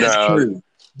don't think that's No. true.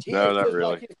 No, not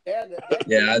really.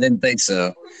 Yeah, I didn't think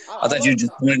so. I thought you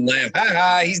just went and laughed. Ha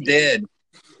ha, he's dead.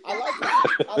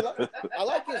 I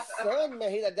like his son,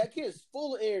 man. That kid is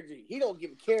full of energy. He don't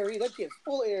give a care. That kid's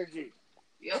full of energy.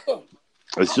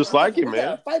 It's just like him, We got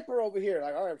man. a Viper over here.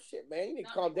 Like, all right, shit, man. You need to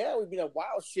calm down. We be that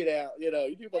wild shit out. You know,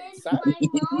 you do about the side.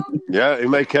 Yeah, he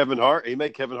made Kevin Hart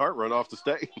run off the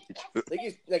stage. Like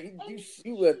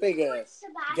you would think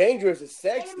dangerous is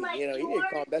sexy. You know, you need to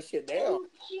calm that shit down.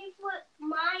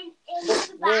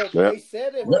 Well, Yeah. they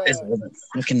said it. What is all that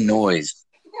fucking noise?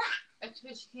 That's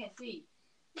because you can't see.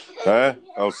 Huh?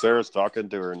 Oh, Sarah's talking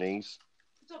to her niece.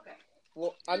 It's okay.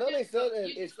 Well, I know they said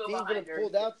if Steve would have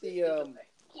pulled out the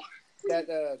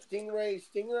Stingray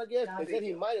stinger, I guess they said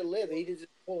he might have lived. He just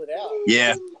pulled it out.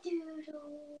 Yeah,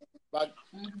 But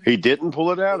He didn't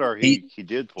pull it out, or he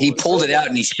did pull he it pulled it out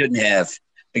and he shouldn't have,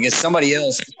 because somebody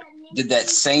else did that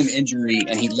same injury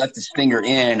and he left his finger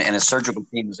in, and a surgical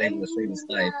team was able to save his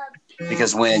life.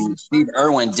 Because when Steve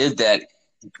Irwin did that,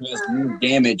 he caused more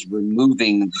damage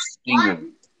removing the stinger.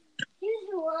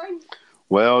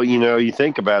 Well, you know, you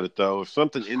think about it, though. If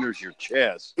something enters your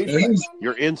chest, Well, he was-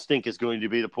 your instinct is going to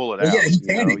be to pull it well, out. yeah, he you know?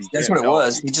 panicked. You That's can't what it help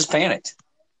was. He just panicked.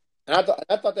 and I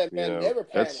thought that man You know, never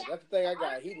panicked. that's- That's the thing I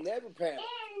got. He never panicked.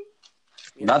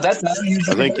 You Not know? that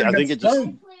time. I think it just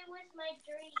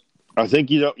I think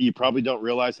you probably don't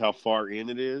realize how far in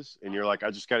it is, and you're like,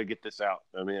 I just got to get this out.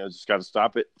 I mean, I just got to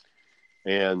stop it.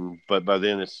 But by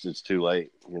then it's too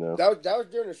late. That was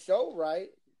during the show, right?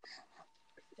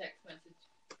 Text message.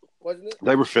 Wasn't it?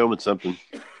 They were filming something.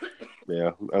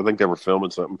 Yeah, I think they were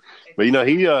filming something. But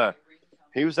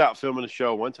he was out filming a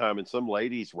show one time, and some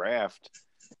lady's raft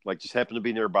like just happened to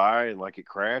be nearby, and like it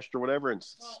crashed or whatever. And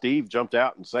Steve jumped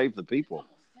out and saved the people.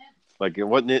 Like it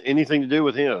wasn't anything to do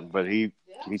with him, but he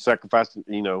sacrificed.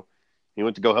 He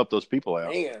went to go help those people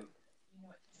out. Man,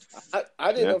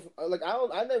 I didn't know. Like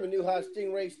I never knew how a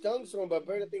stingray stung someone, but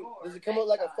apparently, does it come out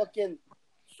like a fucking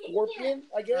scorpion?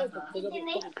 I guess because of it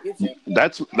fucking gets you.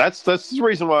 That's the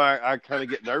reason why I kind of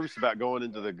get nervous about going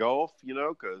into the Gulf,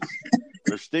 because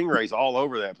there's stingrays all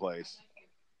over that place.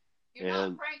 You're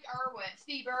not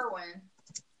Steve Irwin.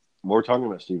 We're talking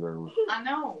about Steve Irwin. I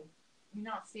know. You're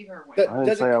not Steve Irwin. I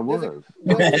didn't say I was.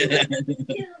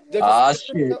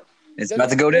 Shit. It's about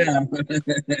to go down. Does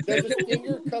the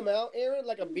stinger come out, Aaron,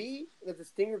 like a bee? Does the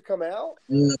stinger come out?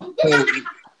 He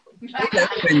had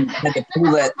to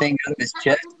pull that thing out of his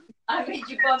chest. I made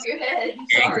you bump your head.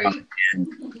 Sorry.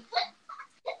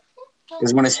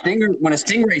 Because when a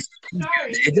stingray,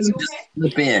 it doesn't just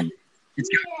slip in. It's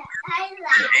got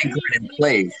anchored in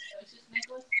place.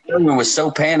 Everyone was so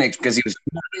panicked because he was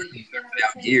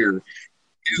down here.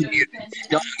 He had been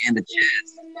stung in the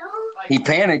chest. He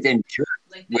panicked and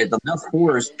jerked with enough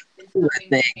force to pull that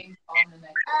thing.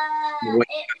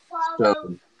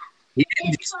 So he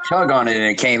didn't just tug on it and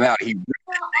it came out. He ripped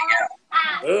that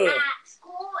thing out.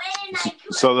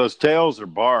 So those tails are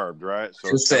barbed, right?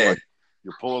 So Just said. Like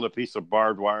you're pulling a piece of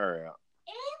barbed wire out.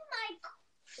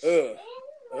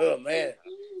 Oh man.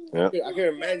 Yeah. I can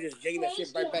imagine just taking that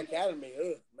shit right back out of me.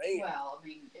 Man. Well, I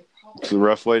mean, It's a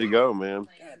rough way to go, man.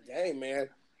 God dang, man.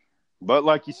 But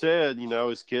like you said,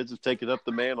 his kids have taken up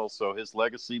the mantle, so his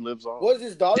legacy lives on. What does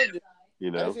his daughter do? I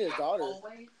know, see his daughter.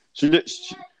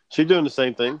 She's doing the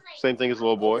same thing as the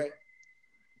little boy.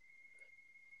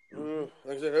 Okay.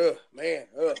 Like I said, man.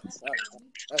 All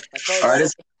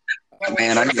right,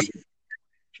 man. I what was it?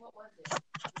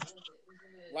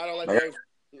 I don't like that.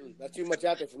 That's too much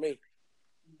out there for me.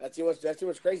 That's too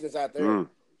much craziness out there.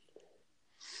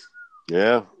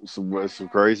 Yeah, it's a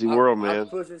crazy world, man.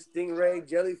 Octopus, stingray,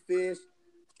 jellyfish,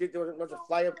 shit that wants to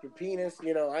fly up your penis. I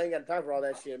ain't got time for all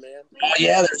that shit, man. Oh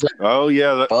yeah, there's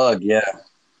bug. Yeah.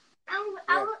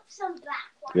 I want some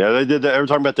black one. Yeah, they did that. They were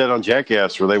talking about that on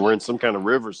Jackass, where they were in some kind of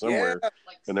river somewhere,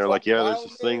 and they're like, "Yeah, there's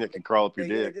this thing that can crawl up your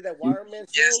dick." Did that Wireman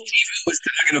show? Yes, Steve was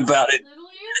talking about it. Little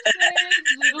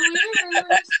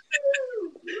ears.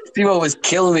 Steve was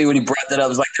killing me when he brought that up. I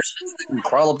was like, "There's something that can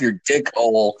crawl up your dick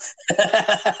hole."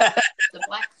 The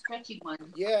black stretchy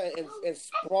one. Yeah, and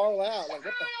sprawl out. Like,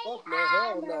 what the fuck, man?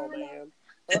 Hell no, man.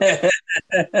 Man.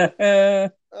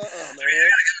 Man.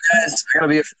 I gotta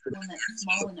be One that's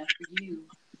small enough for you.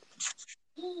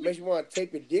 Makes you want to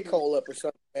tape your dick hole up or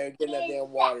something, man, get in that damn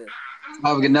water.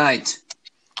 Have a good night.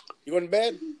 You going to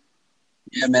bed?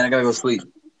 Yeah, man, I gotta go sleep.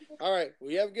 All right. Well,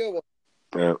 you have a good one.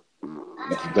 Yeah.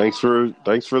 Thanks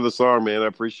for the song, man. I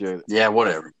appreciate it. Yeah,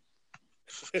 whatever.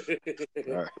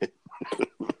 All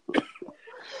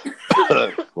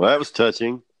right. Well, that was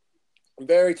touching.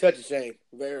 Very touchy, Shane.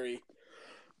 Very.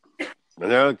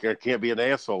 Now I can't be an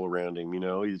asshole around him.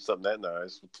 He's something that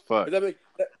nice. What the fuck?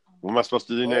 What am I supposed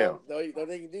to do now? The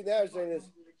thing you can do now, Shane, is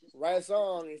write a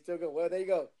song and still go. Well, there you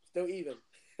go. Still even.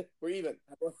 We're even.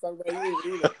 I wrote a song about you.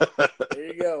 We're even. There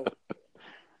you go.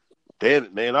 Damn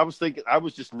it, man! I was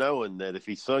just knowing that if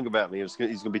he sung about me, he's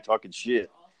gonna be talking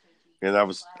shit. And I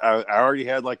already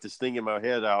had like this thing in my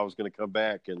head. I was gonna come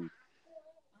back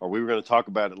or we were gonna talk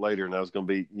about it later, and I was gonna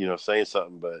be, saying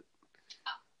something, but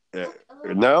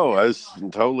no, I was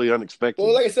totally unexpected.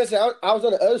 Well, like I said, I was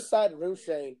on the other side of the room,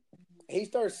 Shane. He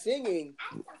started singing,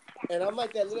 and I'm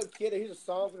like that little kid that hears a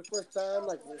song for the first time.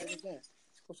 Like, what is that?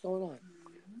 What's going on?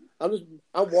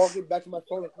 I'm walking back to my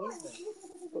phone. Like, what is that?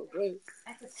 What?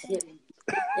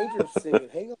 Angel singing.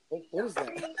 Hang on. What is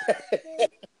that?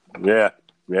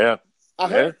 Yeah. I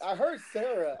heard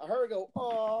Sarah. I heard her go,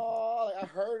 oh. Like, I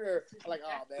heard her. I'm like,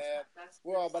 oh, man.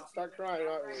 We're all about to start crying,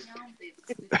 aren't we?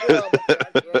 We're all about to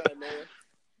start crying, man.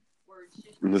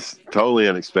 It's totally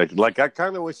unexpected. Like, I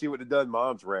kind of wish you would have done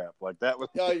Mom's rap. Like, that was...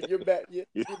 No, you're bad. You're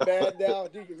bad now.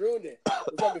 Dude, you ruined it.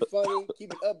 It's going to be funny.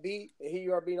 Keep it upbeat. And here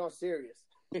you are being all serious.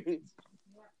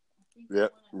 Yeah.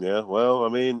 Well, I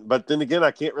mean, but then again,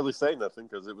 I can't really say nothing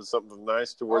because it was something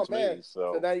nice towards me.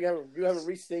 So now you haven't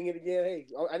re-sing it again. Hey,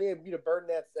 I need you to burn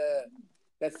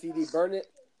that CD. Burn it,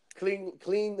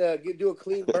 clean. Do a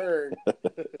clean burn.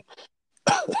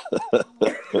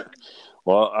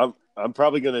 Well, I'm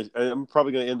probably gonna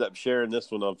end up sharing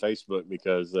this one on Facebook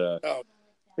because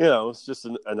Oh, it's just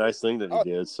a nice thing that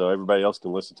he did, so everybody else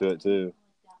can listen to it too.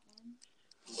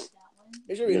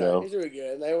 it should be You nice. know. It should be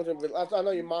good. I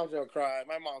know your mom's gonna cry.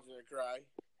 My mom's gonna cry.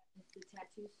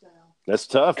 That's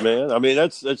tough, man. I mean,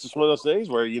 that's just one of those things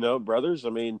where brothers. I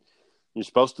mean, you're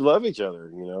supposed to love each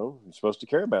other. You're supposed to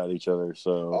care about each other.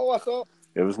 So Oh, I saw.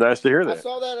 it was nice to hear I that.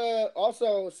 saw that.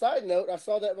 Also, side note, I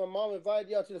saw that my mom invited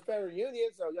y'all to the family reunion.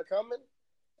 So y'all coming?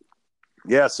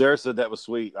 Yeah, Sarah said that was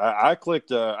sweet. I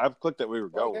clicked. I've clicked that we were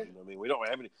going. Okay. I mean, we don't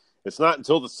have any. It's not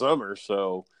until the summer,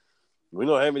 so we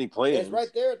don't have any plans. It's right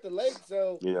there at the lake.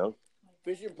 So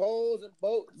fishing poles and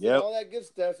boats and all that good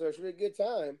stuff. So it should be a good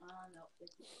time.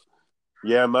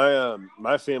 Yeah,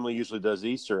 my family usually does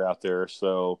Easter out there,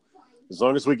 so as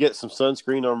long as we get some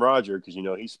sunscreen on Roger, because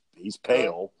he's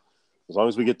pale. As long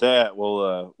as we get that,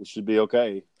 we should be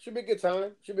okay. Should be a good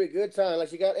time. Should be a good time. Like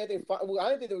she got everything. Well,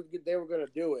 I didn't think they were gonna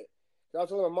do it. So I was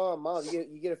telling my mom,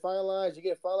 you get it finalized. You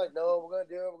get it finalized. No, we're gonna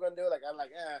do it. We're gonna do it. Like I'm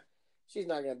like, she's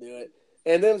not gonna do it.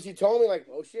 And then she told me like,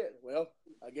 oh shit. Well,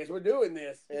 I guess we're doing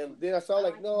this. And then I saw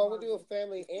like, no, I'm gonna do it with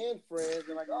family and friends.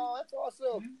 And like, oh, that's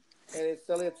awesome. And then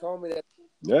Celia told me that.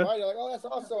 Yeah. Like, oh, that's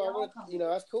awesome. I want,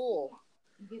 that's cool.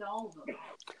 Get all of them.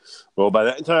 Well, by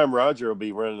that time, Roger will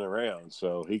be running around,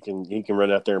 so he can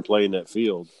run out there and play in that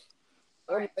field.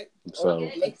 So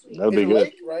that'll be good.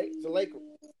 Lake, right? It's a lake.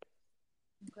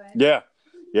 Okay.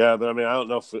 Yeah, but I mean, I don't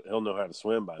know if he'll know how to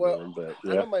swim by then. But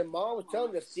I know my mom was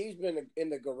telling me that Steve's been in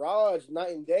the garage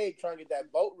night and day trying to get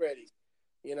that boat ready.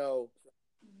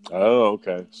 Oh,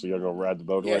 okay. So you're gonna ride the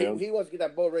boat around? He wants to get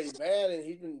that boat ready bad, and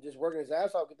he's been just working his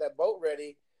ass off to get that boat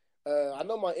ready. I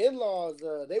know my in-laws,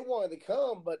 they wanted to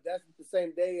come, but that's the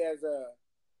same day as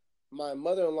my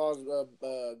mother-in-law's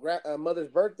mother's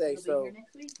birthday, so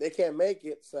they can't make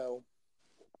it. So,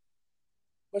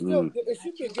 but still, it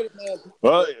should be a good.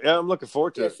 Well, yeah, I'm looking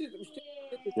forward to it.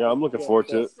 Yeah, I'm looking forward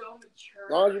to it. So mature.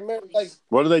 As long as you remember, like,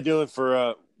 what are they doing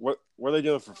for what are they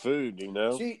doing for food? Do you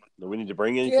know? Do we need to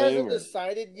bring anything? She hasn't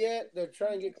decided yet. They're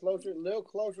trying to get a little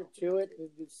closer to it to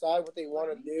decide what they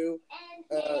want to do.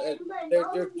 And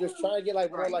they're just trying to get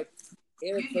like more like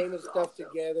entertainment stuff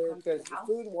together. Because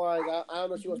food wise, I don't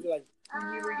know if she wants to do like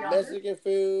Mexican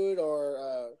food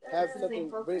or have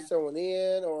something bring someone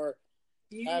in or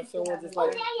have someone just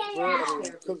like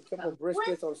cook a couple of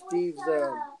briskets on Steve's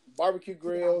barbecue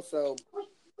grill. So.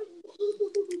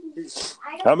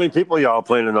 How many people y'all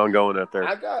planning on going out there?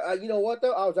 I got, you know what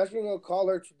though? I was actually going to call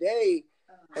her today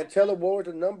and tell her what was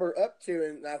the number up to,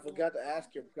 and I forgot to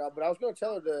ask her. But I was going to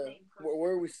tell her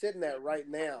where we're sitting at right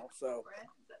now. So,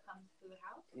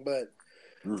 but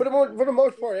for the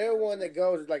most part, everyone that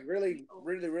goes is like really,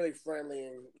 really, really friendly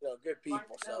and good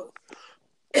people. So,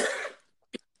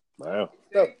 wow.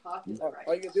 So,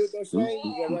 are you gonna do it though, Shane?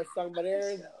 You got to talk about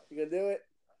Aaron? You gonna do it?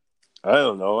 I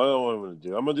don't know. I don't know what I'm going to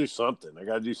do. I'm going to do something. I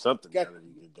got to do something. Got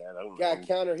to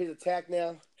counter his attack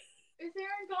now. Is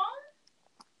Aaron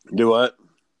gone? Do what?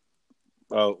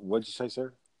 Oh, what'd you say,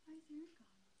 sir?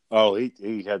 Oh,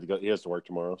 he had to go. He has to work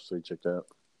tomorrow, so he checked out.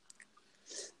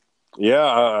 Yeah,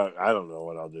 I don't know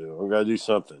what I'll do. I'm going to do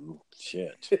something.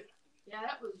 Shit. Yeah,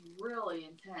 that was really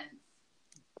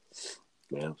intense.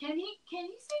 Yeah. Can you sing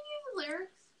you the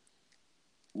lyrics?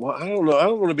 Well, I don't know. I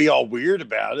don't want to be all weird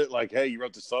about it. Like, hey, you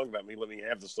wrote the song about me. Let me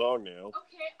have the song now. Okay,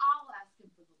 I'll ask him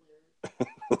for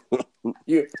the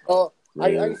lyrics.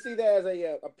 I can see that as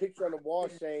a picture on the wall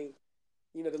saying,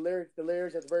 the lyrics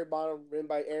at the very bottom, written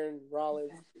by Aaron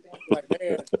Rollins. Like,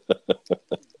 man,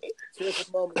 here's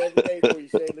a moment every day before you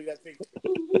say, look at that picture.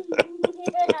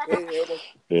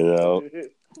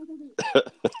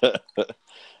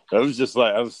 It was just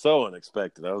like, I was so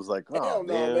unexpected. I was like, oh, hell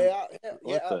no, man.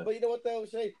 But you know what, though,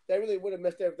 Shay? That really would have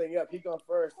messed everything up. He gone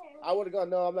first. I would have gone,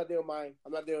 no, I'm not doing mine.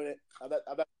 I'm not doing it.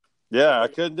 Yeah, I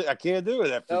can't do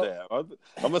it after that. I'm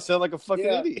going to sound like a fucking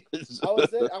idiot. I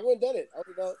wouldn't have done it.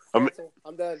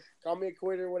 I'm done. Call me a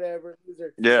quitter or whatever.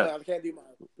 Yeah. I can't do mine.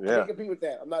 Yeah. I can't compete with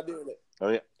that. I'm not doing it. I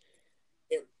mean,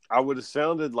 I would have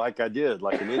sounded like I did,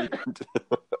 like an idiot.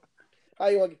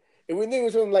 If we knew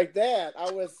something like that,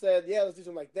 I would have said, yeah, let's do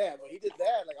something like that. But he did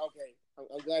that. Like, okay,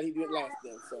 I'm glad he did it last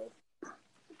then. So.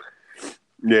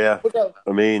 Yeah.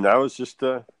 I mean, I was just,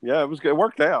 it was good. It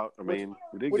worked out. I mean,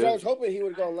 we did good. I was hoping he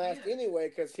would have gone last anyway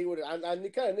because he would have, I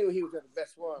kind of knew he was the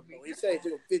best one. But he said it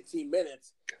took him 15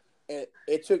 minutes. And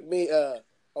it took me a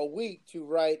week to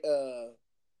write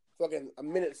fucking a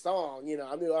minute song.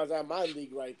 I knew I was out of my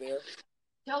league right there.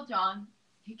 Tell John.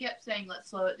 He kept saying, let's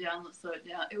slow it down, let's slow it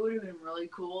down. It would have been really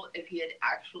cool if he had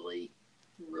actually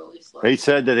really slow. He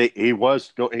said that he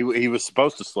was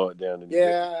supposed to slow it down. And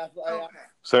Yeah.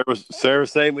 Sarah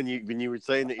was saying when you were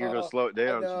saying that you're going to slow it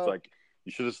down, she's know. like,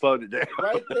 you should have slowed it down.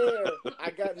 Right there, I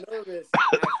got nervous.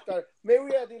 I started. Maybe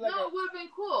we had to do like No, it would have been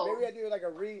cool. maybe we had to do like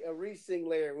a re-sing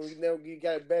later when we know you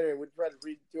got it better. We try to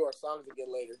redo our songs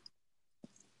again later.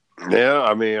 Yeah,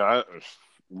 I mean,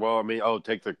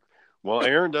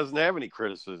 Aaron doesn't have any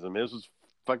criticism. His was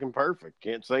fucking perfect.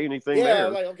 Can't say anything Yeah, there.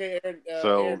 like okay, Aaron.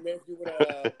 So- Aaron, man, if you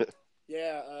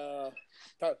wanna,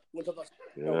 we'll talk about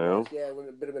You know? yeah, it would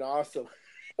have been awesome.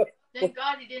 Thank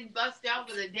God he didn't bust out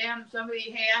with he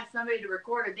asked somebody to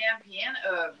record a damn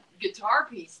guitar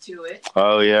piece to it.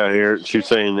 Oh yeah, here she's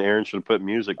saying Aaron should have put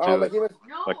music to Like it. it was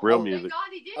No, Like real thank music. God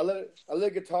he didn't. a little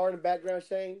guitar in the background,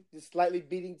 Shane, just slightly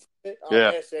beating it. Oh,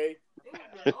 Yeah. man, Shane.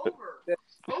 It would have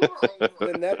been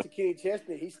over. Then that to Kenny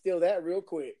Chesney, he steal that real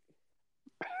quick.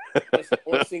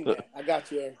 Or sing that. I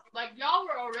got you, Aaron. Like y'all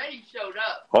were already showed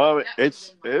up. Well, I mean, That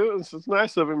it's would've been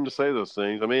nice of him to say those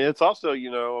things. I mean, it's also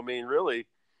really.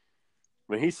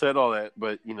 I mean, he said all that,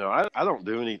 but I don't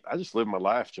do any. I just live my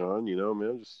life, John. I mean,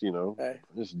 I'm just Hey.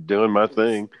 just doing my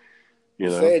thing.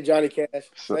 Say it, Johnny Cash.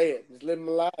 So- Say it. Just living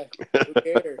my life. Who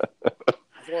cares?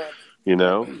 That's why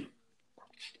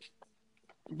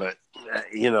But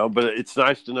but it's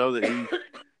nice to know that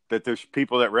that there's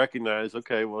people that recognize.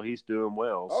 Okay, well, he's doing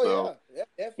well. Oh so yeah,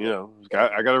 definitely.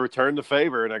 I got to return the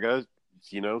favor, and I got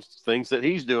things that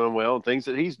he's doing well and things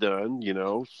that he's done.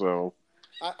 So.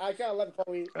 I kind of like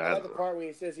the part when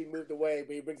he says he moved away,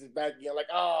 but he brings it back again. Like,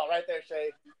 oh, right there, Shay.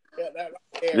 Yeah, that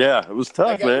right there. Yeah, it was I tough,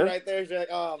 got you man. right there. She's like,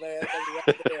 oh man, that got me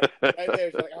right there. Right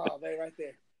there. She's like, oh man, right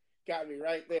there. Got me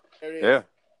right there. There it is. Yeah.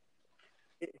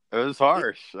 It was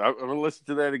harsh. I'm gonna listen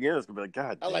to that again. It's gonna be like,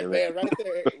 God. I'm like, damn man,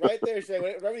 it. right there, Shay.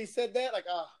 Whenever he said that, like,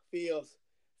 oh, feel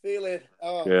it.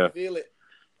 Oh, Yeah. feel it.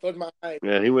 Close my eyes.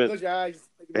 Yeah, he went. Close your eyes.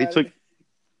 Think He about took. it.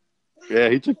 Yeah,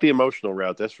 he took the emotional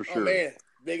route. That's for sure. Oh man,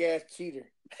 big ass cheater.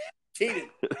 Cheated,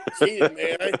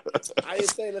 man. I didn't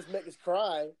say let's make us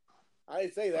cry. I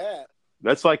didn't say that.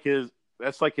 That's like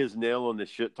his nail on the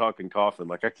shit talking coffin.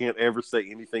 Like I can't ever say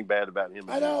anything bad about him.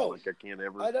 I know. Like I can't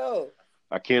ever. I know.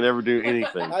 do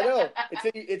anything. I know.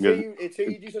 Until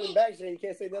you do something back, Shane, you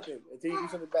can't say nothing. Until you do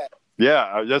something back.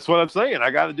 Yeah, that's what I'm saying. I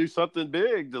got to do something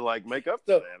big to like make up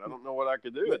for So- that. I don't know what I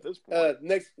could do at this point.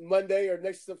 Next Monday or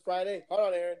next Friday. Hold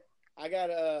on, Aaron. I got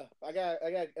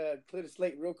clear the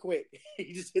slate real quick.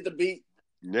 You just hit the beat.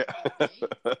 Yeah.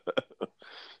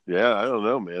 Yeah, I don't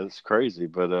know, man. It's crazy,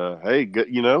 but hey, good.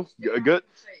 Good.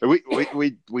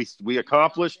 We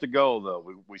accomplished the goal,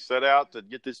 though. We set out to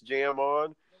get this jam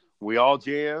on. We all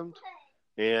jammed,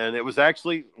 and it was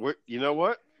actually. You know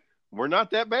what? We're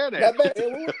not that bad at Not bad.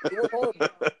 it. We're horrible.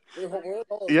 We're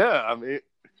horrible. Yeah, I mean,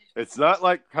 it's not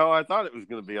like how I thought it was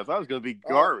going to be. I thought it was going to be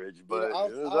garbage, but it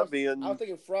ended up being. I was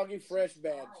thinking Froggy Fresh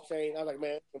bad, Shane. I was like,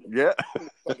 man, Yeah.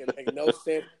 fucking make no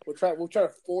sense. We'll try to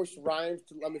force rhymes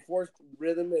force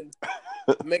rhythm and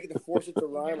make it to force it to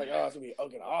rhyme. Like, oh, it's gonna be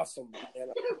fucking awesome.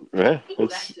 Man. Yeah,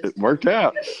 it worked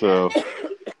out. So,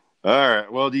 all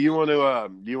right. Well, do you want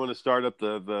to start up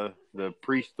the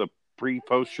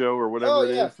pre-post show or whatever Oh,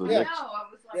 it yeah, is? The yeah. next- No, I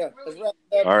was like, Yeah, really? let's wrap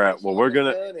it up. All right. Well, we're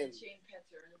gonna. And- Shane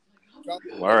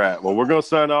Petzer. All right. Well, we're gonna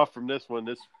sign off from this one.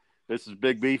 This is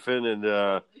Big Beefin' and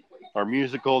our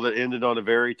musical that ended on a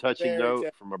very touching note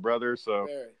from my brother. So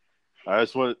I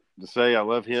just want to say I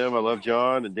love him. I love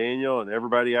John and Daniel and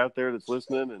everybody out there that's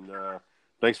listening. And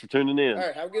thanks for tuning in. All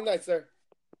right, have a good night, sir.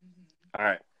 All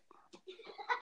right.